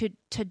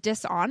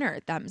dishonor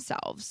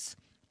themselves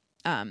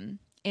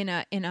in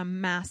a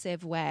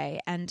massive way.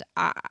 And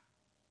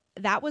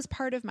that was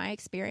part of my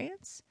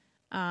experience,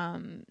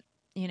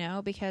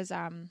 because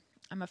I'm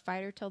a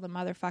fighter till the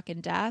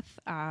motherfucking death,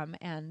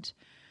 and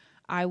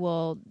I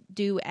will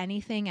do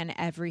anything and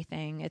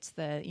everything. It's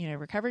the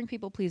recovering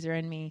people pleaser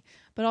in me,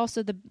 but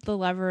also the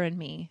lover in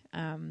me.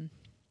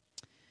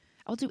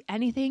 I'll do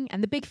anything,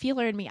 and the big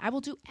feeler in me, I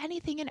will do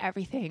anything and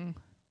everything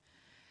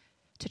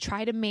to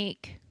try to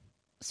make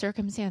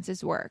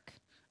circumstances work.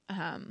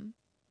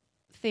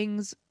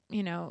 Things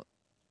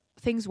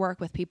work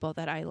with people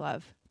that I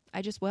love.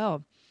 I just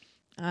will,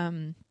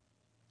 to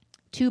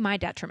my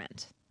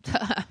detriment.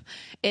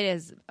 It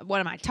is one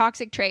of my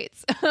toxic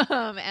traits,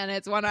 and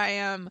it's one I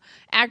am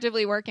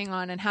actively working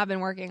on and have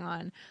been working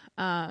on.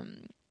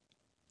 And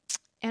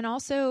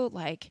also,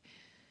 like,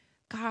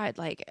 God,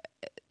 like,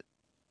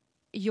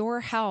 your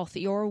health,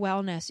 your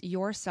wellness,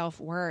 your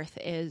self-worth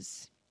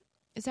is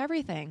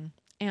everything.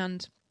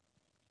 And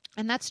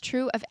that's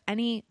true of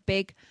any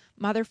big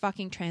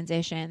motherfucking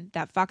transition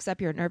that fucks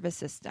up your nervous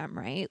system,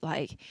 right?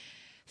 Like,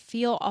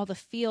 feel all the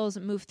feels,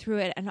 move through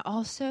it, and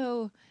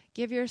also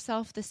Give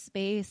yourself the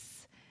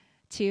space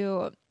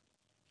to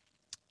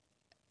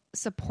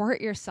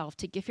support yourself,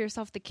 to give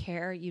yourself the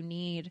care you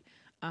need.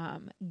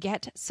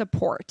 Get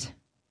support.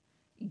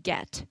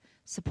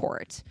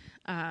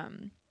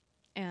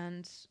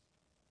 And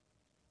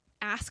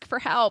ask for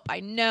help. I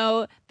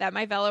know that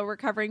my fellow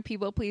recovering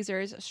people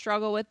pleasers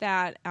struggle with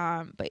that,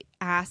 but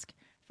ask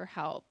for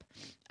help.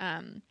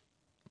 I'm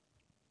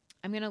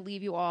going to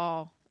leave you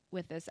all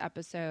with this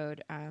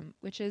episode,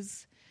 which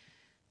is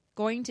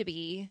going to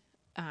be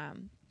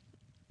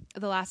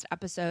the last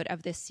episode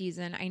of this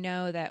season. I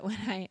know that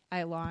when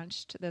I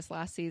launched this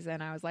last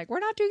season, I was like, we're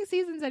not doing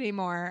seasons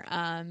anymore.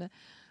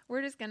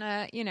 We're just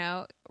gonna,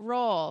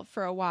 roll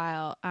for a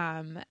while.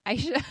 I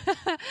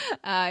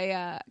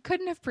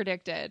couldn't have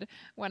predicted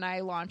when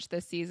I launched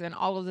this season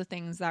all of the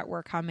things that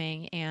were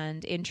coming,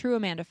 and in true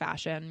Amanda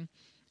fashion,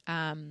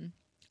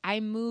 I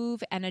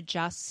move and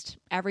adjust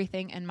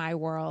everything in my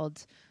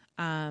world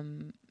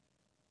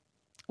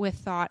with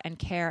thought and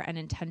care and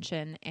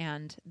intention,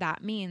 and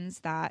that means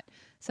that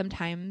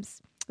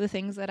sometimes the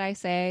things that I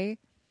say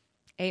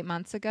 8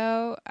 months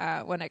ago,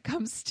 when it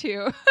comes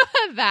to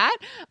that,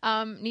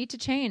 need to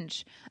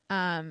change.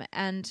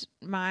 And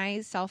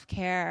my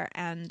self-care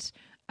and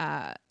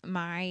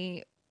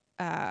my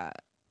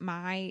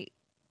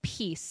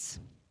peace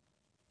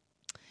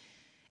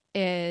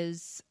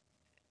is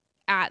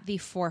at the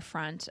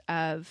forefront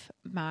of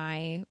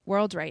my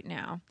world right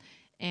now.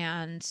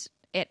 And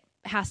it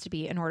has to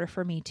be in order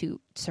for me to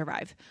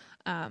survive.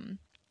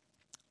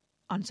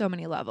 On so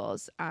many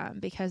levels,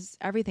 because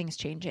everything's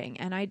changing.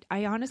 And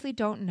I honestly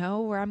don't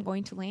know where I'm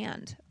going to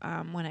land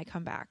when I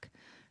come back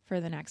for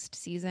the next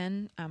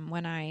season.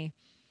 I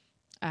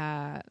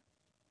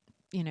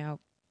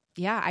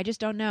just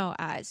don't know.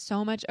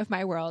 So much of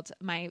my world,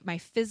 my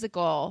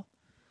physical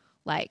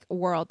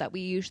world that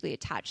we usually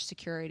attach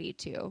security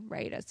to,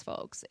 right, as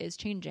folks, is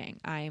changing.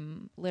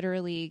 I'm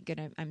literally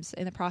I'm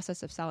in the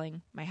process of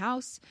selling my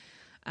house.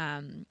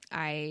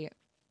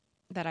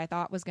 That I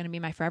thought was going to be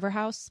my forever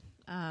house.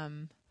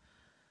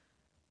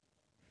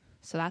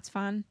 So that's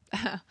fun.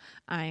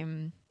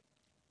 I'm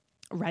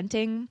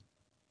renting,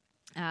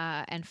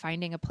 and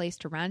finding a place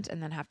to rent,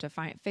 and then have to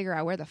figure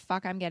out where the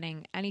fuck I'm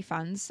getting any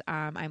funds.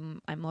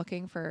 I'm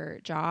looking for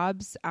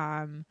jobs,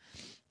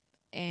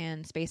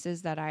 in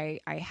spaces that I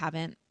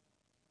haven't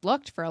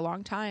looked for a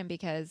long time,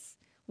 because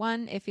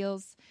one, it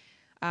feels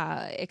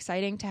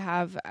exciting to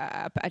have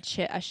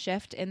a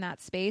shift in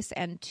that space,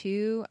 and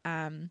two,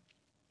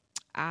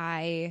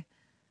 I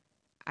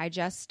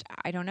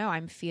don't know.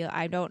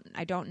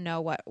 I don't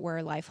know what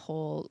life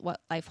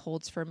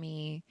holds for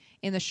me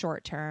in the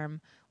short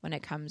term when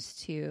it comes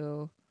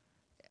to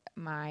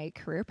my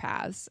career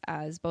paths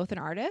as both an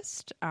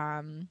artist,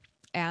 and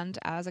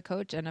as a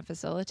coach and a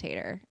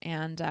facilitator.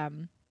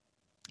 And,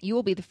 you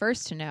will be the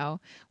first to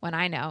know when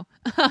I know.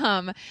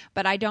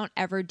 But I don't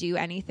ever do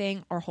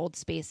anything or hold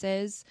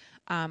spaces,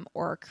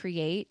 or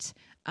create,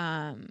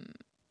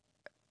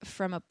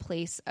 from a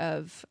place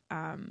of,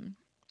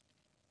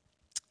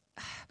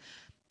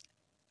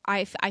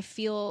 I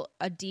feel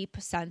a deep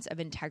sense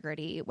of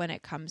integrity when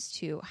it comes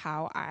to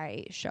how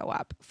I show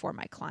up for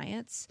my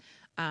clients.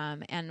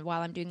 And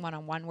while I'm doing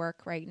one-on-one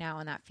work right now,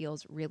 and that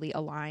feels really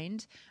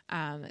aligned,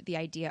 the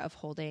idea of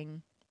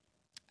holding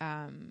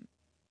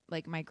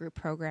my group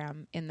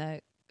program in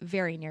the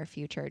very near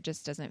future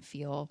just doesn't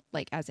feel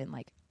as in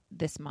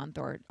this month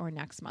or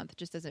next month,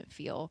 just doesn't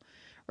feel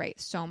right.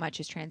 So much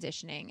is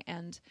transitioning.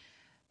 And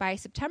by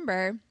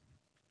September,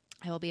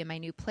 I will be in my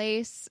new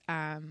place,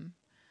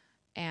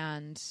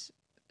 and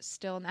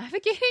still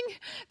navigating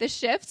the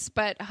shifts,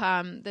 but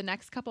the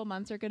next couple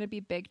months are going to be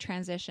big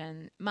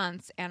transition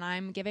months, and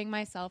I'm giving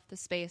myself the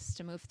space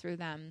to move through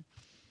them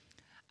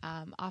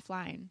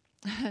offline,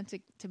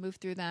 to move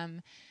through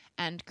them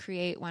and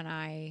create when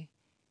I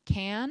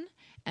can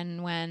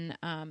and when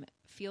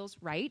feels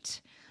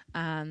right.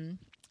 And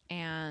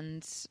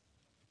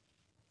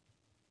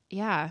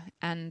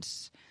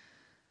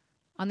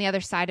on the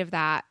other side of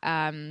that,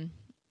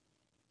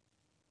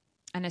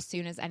 and as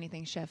soon as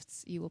anything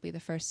shifts, you will be the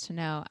first to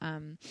know.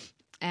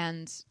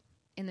 And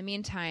in the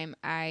meantime,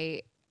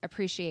 I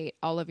appreciate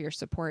all of your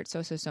support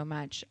so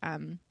much.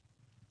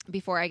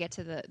 Before I get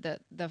to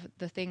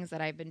the things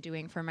that I've been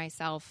doing for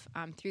myself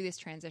through this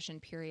transition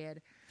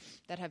period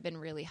that have been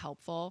really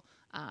helpful,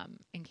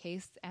 in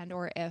case and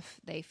or if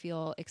they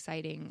feel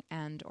exciting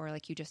and or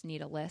you just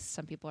need a list.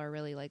 Some people are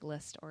really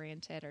list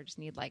oriented, or just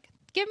need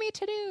give me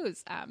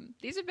to-dos.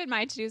 These have been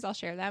my to-dos. I'll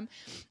share them.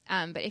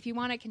 But if you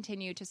want to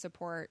continue to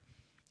support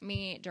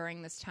me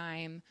during this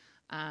time,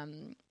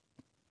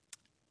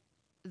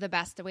 the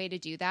best way to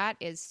do that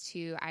is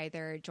to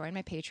either join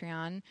my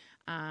Patreon,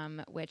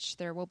 which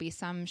there will be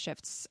some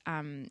shifts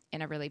in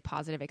a really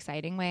positive,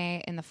 exciting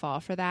way in the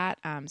fall for that.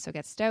 So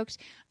get stoked.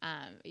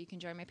 You can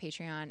join my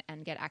Patreon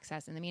and get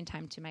access in the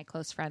meantime to my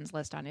close friends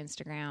list on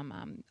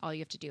Instagram. All you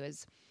have to do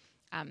is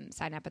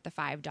sign up at the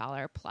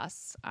 $5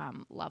 plus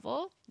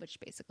level, which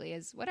basically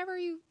is whatever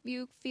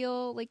you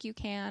feel like you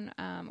can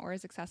or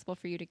is accessible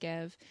for you to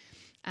give.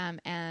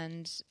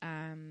 And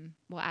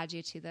we'll add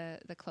you to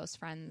the close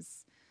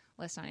friends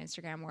list on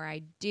Instagram, where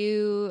I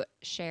do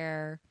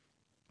share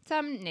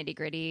some nitty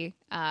gritty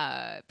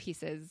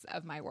pieces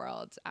of my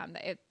world.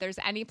 If there's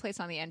any place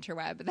on the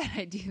interweb that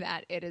I do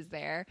that, it is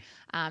there.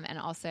 And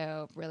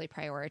also really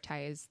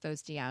prioritize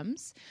those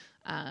DMs.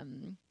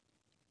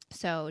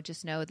 So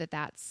just know that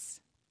that's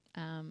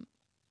on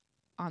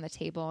the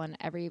table, and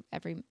every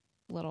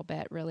little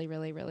bit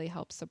really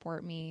helps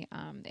support me.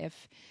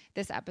 If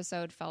this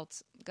episode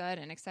felt good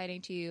and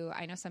exciting to you,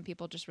 I know some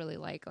people just really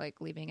like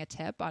leaving a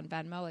tip on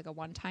Venmo, like a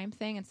one-time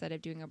thing instead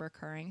of doing a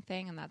recurring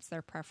thing, and that's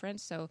their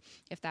preference. So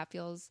if that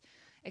feels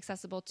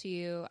accessible to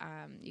you,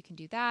 you can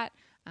do that.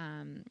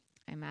 I'm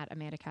at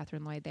Amanda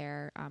Catherine Lloyd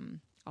there.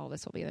 All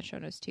this will be in the show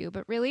notes too.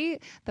 But really,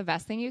 the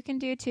best thing you can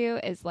do too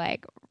is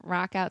like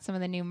rock out some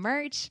of the new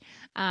merch.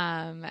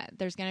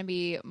 There's going to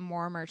be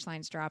more merch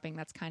lines dropping.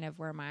 That's kind of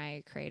where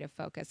my creative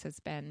focus has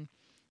been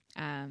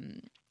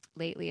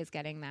lately, is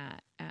getting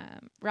that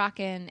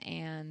rockin'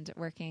 and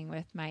working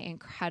with my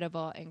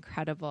incredible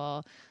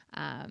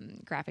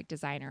graphic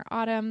designer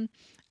Autumn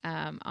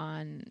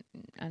on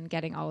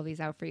getting all of these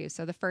out for you.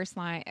 So the first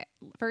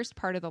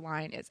part of the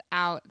line is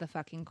out, the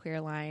fucking queer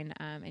line,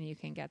 and you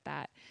can get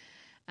that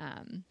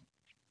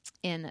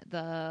in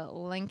the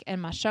link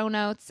in my show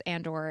notes,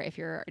 and or if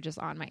you're just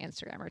on my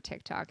Instagram or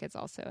TikTok, it's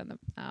also in the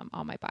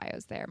all my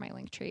bios there, my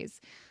link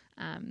trees.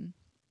 And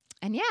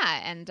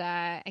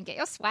get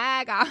your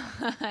swag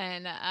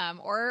on,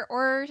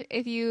 or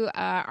if you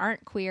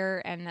aren't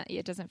queer and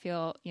it doesn't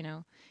feel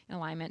in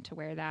alignment to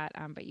wear that,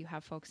 but you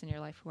have folks in your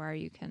life who are,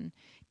 you can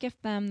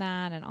gift them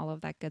that, and all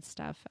of that good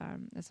stuff.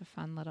 It's a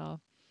fun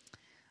little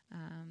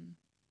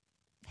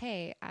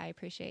hey, I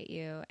appreciate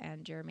you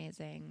and you're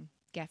amazing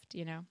gift.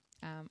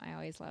 I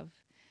always love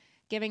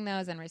giving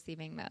those and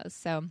receiving those.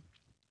 So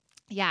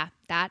yeah,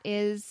 that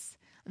is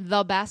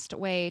the best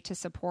way to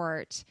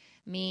support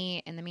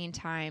me in the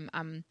meantime.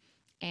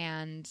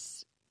 And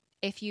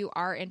if you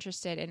are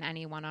interested in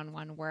any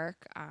one-on-one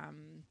work,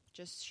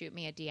 just shoot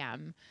me a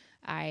DM.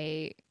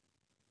 I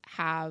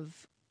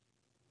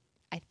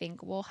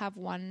think we'll have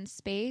one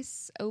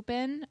space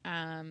open.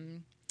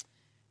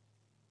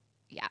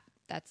 Yeah,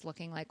 that's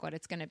looking like what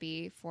it's going to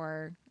be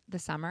for the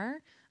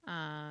summer,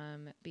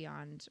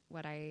 beyond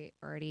what I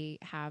already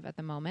have at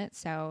the moment.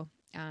 So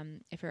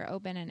if you're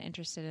open and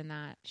interested in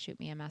that, shoot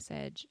me a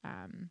message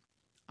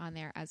on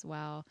there as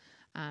well.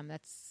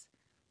 But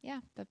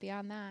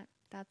beyond that,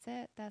 that's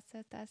it,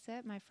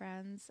 my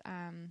friends.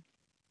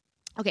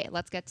 Okay,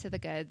 let's get to the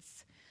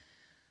goods.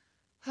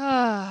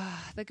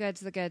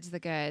 The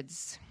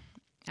goods.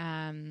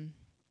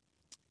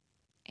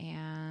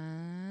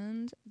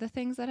 And the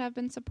things that have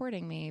been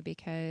supporting me,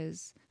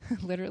 because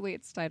literally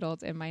it's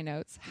titled in my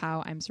notes,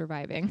 How I'm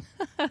Surviving.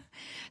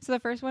 So the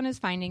first one is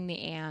finding the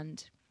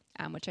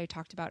which I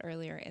talked about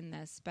earlier in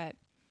this, but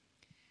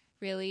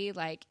really,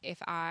 like, if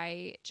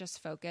I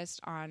just focused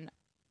on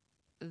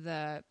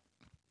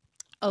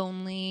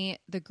only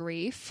the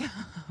grief,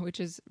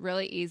 which is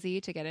really easy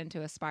to get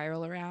into a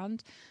spiral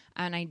around,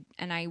 and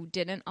I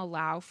didn't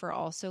allow for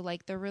also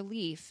like the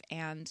relief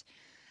and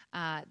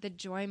the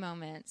joy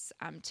moments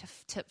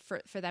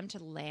for them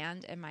to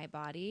land in my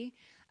body,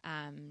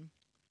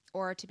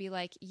 or to be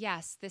like,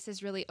 yes, this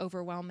is really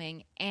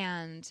overwhelming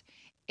and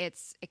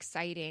it's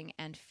exciting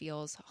and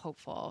feels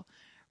hopeful,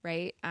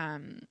 right?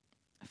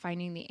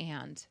 Finding the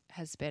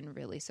has been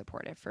really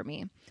supportive for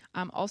me.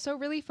 Also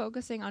really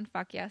focusing on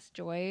fuck yes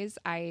joys.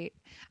 I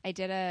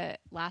did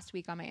last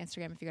week on my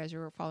Instagram, if you guys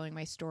were following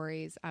my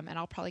stories, and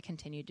I'll probably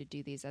continue to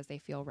do these as they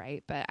feel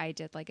right, but I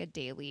did like a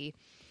daily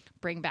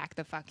bring back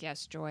the fuck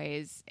yes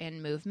joys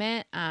in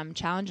movement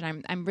challenge.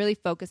 And I'm really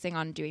focusing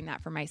on doing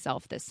that for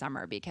myself this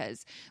summer,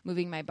 because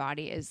moving my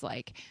body is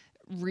like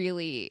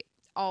really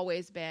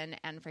always been,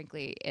 and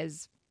frankly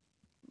is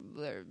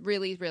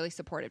really, really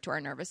supportive to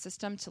our nervous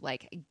system to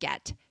like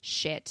get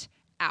shit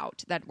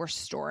out that we're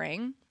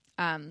storing.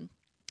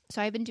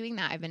 So I've been doing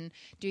that. I've been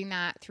doing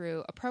that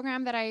through a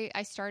program that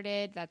I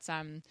started that's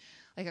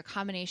like a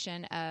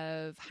combination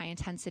of high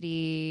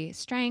intensity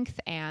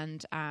strength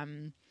and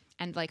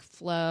like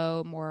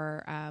flow,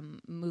 more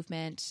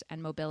movement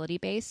and mobility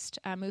based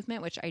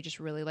movement, which I just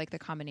really like the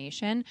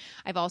combination.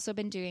 I've also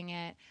been doing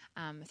it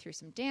through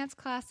some dance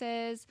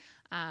classes.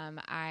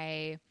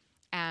 I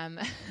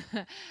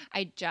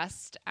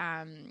just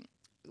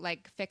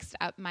like fixed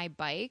up my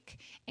bike,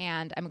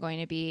 and I'm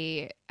going to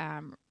be,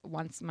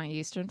 once my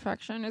yeast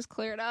infection is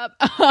cleared up,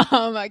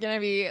 I'm going to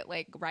be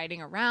like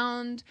riding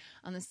around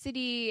on the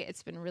city.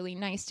 It's been really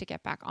nice to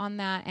get back on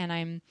that.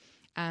 And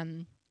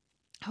I'm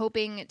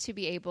hoping to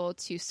be able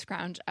to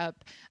scrounge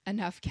up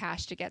enough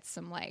cash to get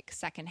some like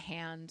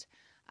secondhand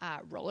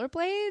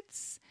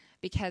rollerblades,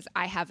 because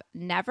I have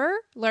never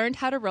learned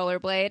how to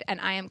rollerblade, and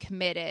I am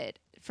committed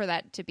for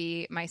that to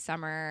be my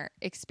summer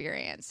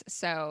experience.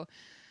 So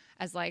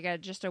as like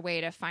just a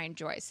way to find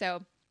joy.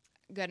 So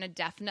gonna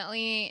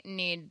definitely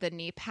need the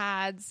knee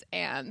pads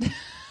and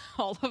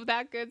all of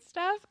that good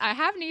stuff. I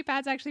have knee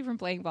pads actually from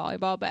playing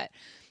volleyball, but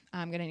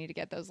I'm gonna need to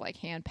get those like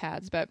hand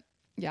pads. But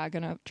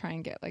gonna try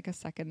and get like a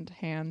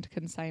second-hand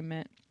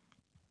consignment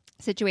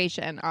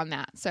situation on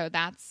that. So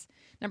that's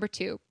number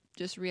 2,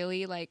 just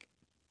really like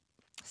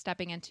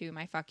stepping into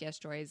my fuck yes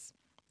joys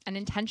and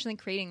intentionally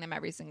creating them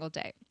every single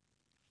day.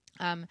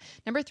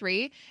 Number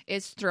 3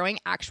 is throwing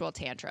actual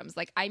tantrums.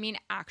 Like, I mean,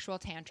 actual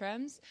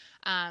tantrums.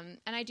 And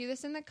I do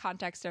this in the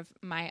context of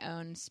my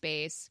own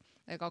space.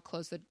 Like, I'll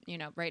close the,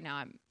 right now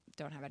I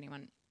don't have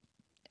anyone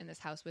in this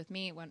house with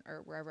me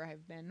or wherever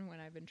I've been when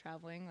I've been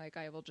traveling. Like,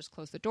 I will just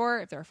close the door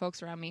if there are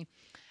folks around me,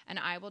 and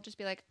I will just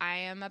be like, I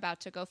am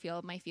about to go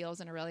feel my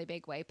feels in a really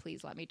big way.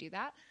 Please let me do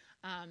that.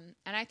 And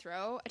I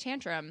throw a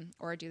tantrum,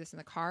 or I do this in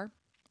the car.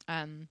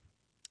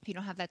 If you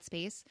don't have that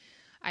space,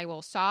 I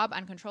will sob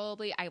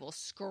uncontrollably. I will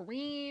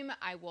scream.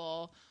 I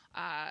will,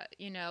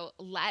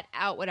 let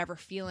out whatever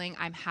feeling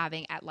I'm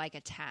having at like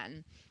a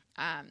 10.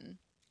 And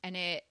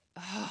it,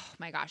 oh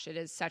my gosh, it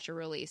is such a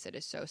release. It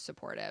is so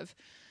supportive.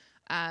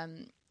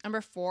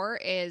 Number 4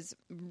 is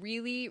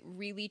really,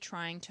 really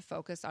trying to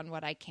focus on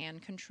what I can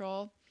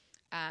control.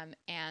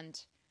 And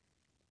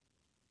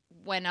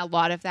when a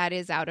lot of that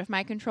is out of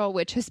my control,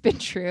 which has been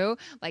true,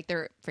 like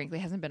there frankly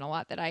hasn't been a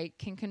lot that I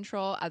can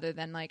control other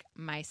than like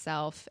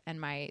myself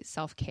and my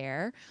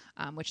self-care,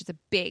 which is a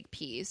big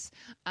piece.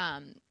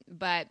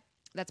 But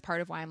that's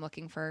part of why I'm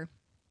looking for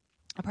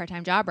a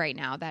part-time job right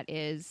now that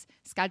is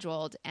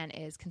scheduled and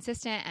is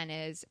consistent and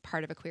is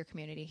part of a queer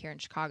community here in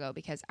Chicago,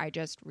 because I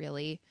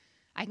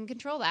can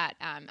control that.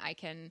 I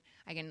can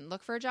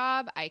look for a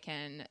job.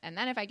 And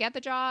then if I get the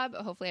job,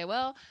 hopefully I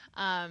will,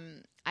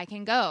 I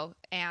can go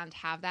and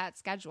have that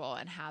schedule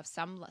and have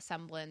some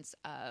semblance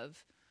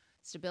of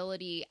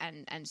stability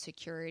and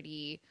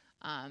security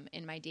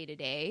in my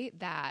day-to-day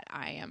that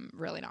I am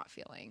really not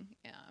feeling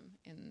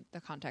in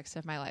the context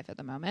of my life at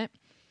the moment.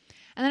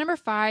 And then number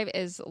 5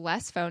 is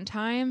less phone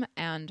time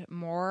and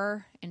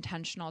more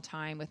intentional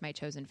time with my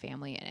chosen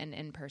family and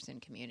in-person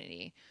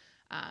community.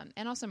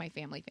 And also my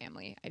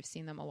family. I've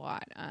seen them a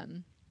lot.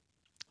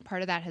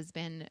 Part of that has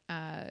been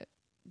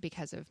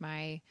because of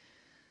my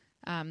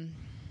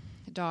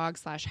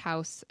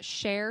dog/house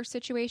share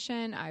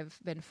situation. I've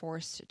been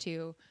forced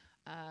to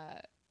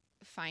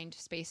find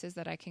spaces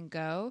that I can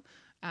go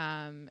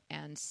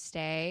and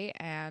stay,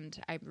 and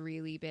I've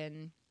really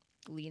been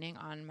leaning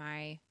on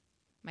my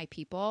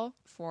people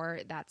for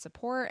that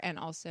support, and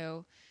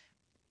also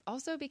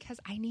because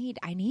I need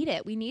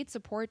it. We need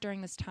support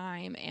during this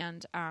time.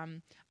 And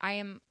I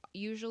am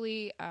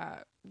usually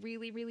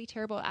really, really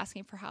terrible at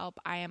asking for help.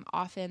 I am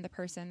often the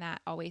person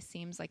that always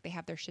seems like they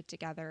have their shit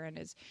together and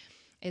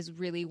is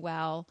really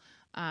well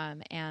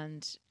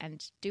and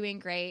doing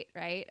great,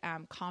 right?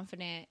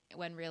 Confident,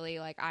 when really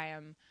like I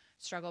am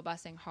struggle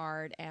busing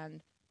hard.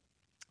 And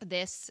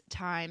this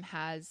time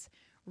has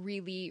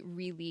really,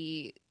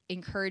 really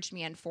encouraged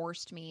me and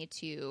forced me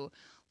to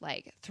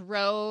like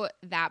throw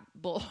that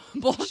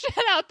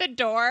bullshit out the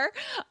door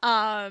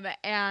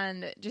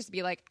and just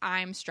be like,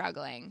 I'm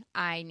struggling.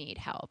 I need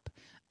help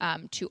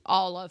to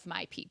all of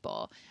my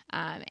people.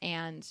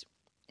 And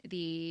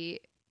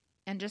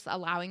just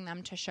allowing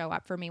them to show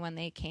up for me when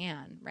they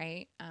can,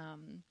 right?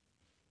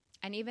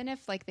 And even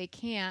if like they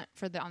can't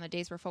on the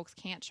days where folks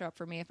can't show up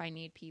for me, if I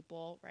need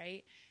people,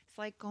 right? It's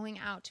like going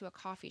out to a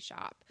coffee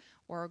shop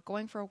or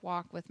going for a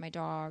walk with my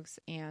dogs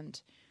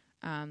and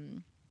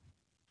and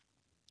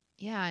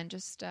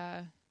just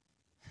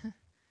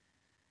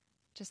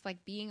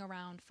like being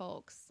around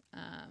folks,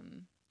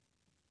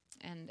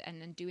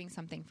 and doing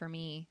something for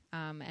me,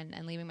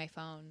 and leaving my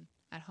phone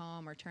at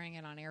home or turning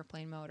it on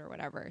airplane mode or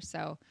whatever.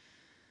 So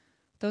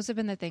those have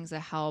been the things that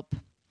help.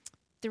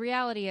 The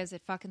reality is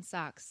it fucking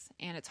sucks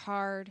and it's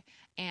hard.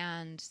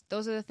 And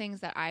those are the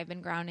things that I've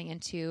been grounding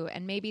into.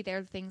 And maybe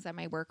they're the things that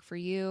might work for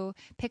you.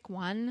 Pick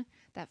one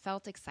that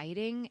felt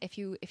exciting. If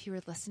you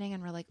were listening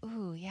and were like,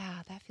 ooh,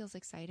 yeah, that feels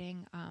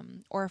exciting.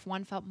 Or if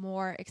one felt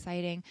more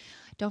exciting,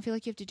 don't feel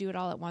like you have to do it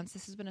all at once.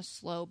 This has been a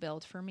slow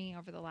build for me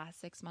over the last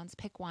 6 months.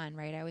 Pick one,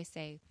 right? I always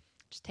say,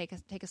 just take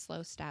a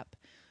slow step,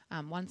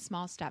 one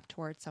small step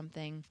towards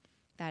something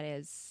that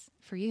is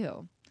for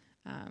you.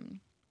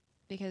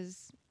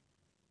 Because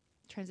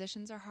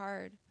transitions are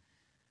hard.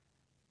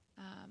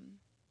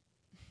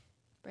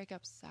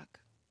 Breakups suck.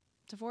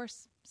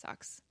 Divorce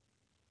sucks.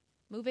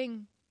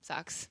 Moving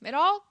sucks. It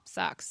all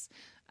sucks.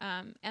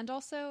 And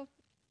also,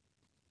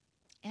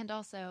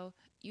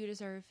 you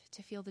deserve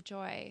to feel the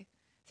joy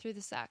through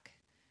the suck.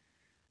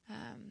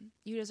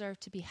 You deserve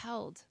to be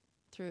held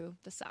through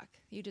the suck.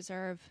 You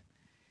deserve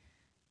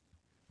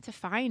to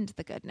find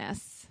the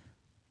goodness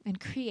and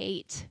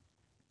create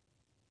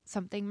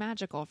something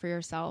magical for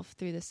yourself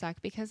through the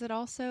suck, because it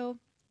also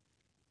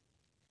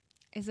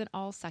isn't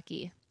all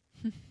sucky.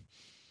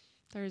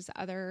 There's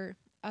other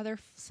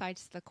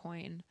sides to the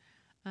coin.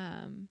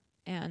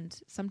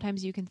 And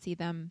sometimes you can see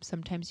them.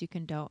 Sometimes you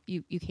can don't.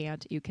 You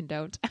can't. You can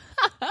don't.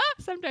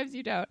 Sometimes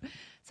you don't.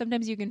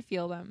 Sometimes you can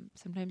feel them.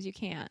 Sometimes you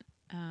can't.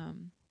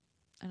 And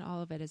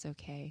all of it is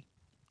okay.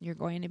 You're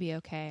going to be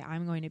okay.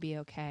 I'm going to be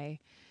okay.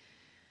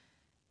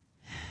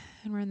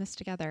 And we're in this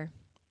together,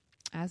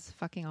 as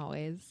fucking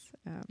always.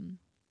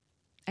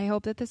 I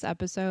hope that this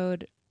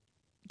episode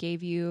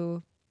gave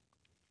you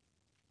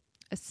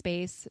a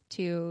space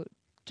to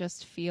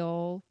just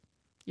feel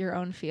your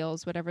own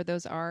feels, whatever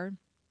those are,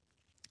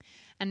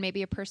 and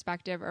maybe a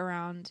perspective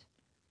around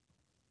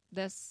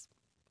this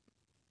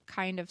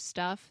kind of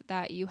stuff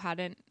that you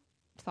hadn't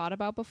thought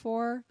about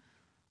before,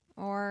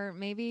 or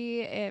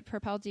maybe it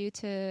propelled you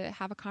to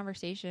have a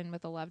conversation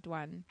with a loved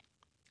one.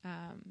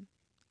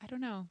 I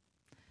don't know,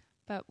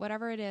 but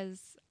whatever it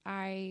is,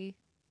 I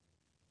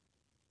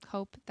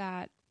hope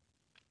that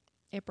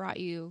it brought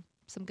you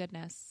some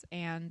goodness,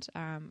 and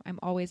I'm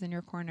always in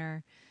your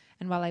corner.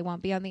 And while I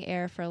won't be on the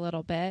air for a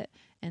little bit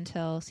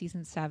until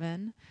season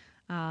 7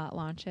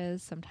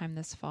 launches sometime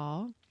this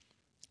fall,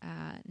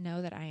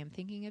 know that I am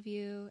thinking of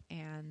you,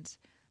 and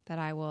that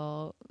I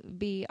will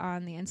be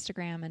on the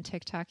Instagram and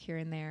TikTok here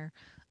and there.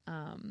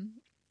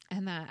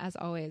 And that, as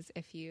always,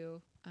 if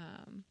you,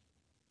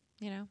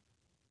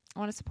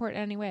 want to support in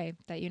any way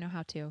that you know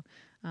how to,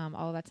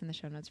 all of that's in the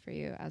show notes for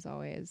you, as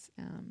always.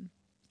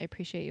 I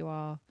appreciate you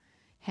all.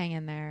 Hang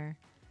in there.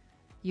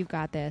 You've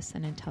got this.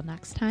 And until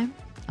next time,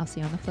 I'll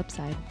see you on the flip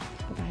side.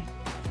 Bye-bye.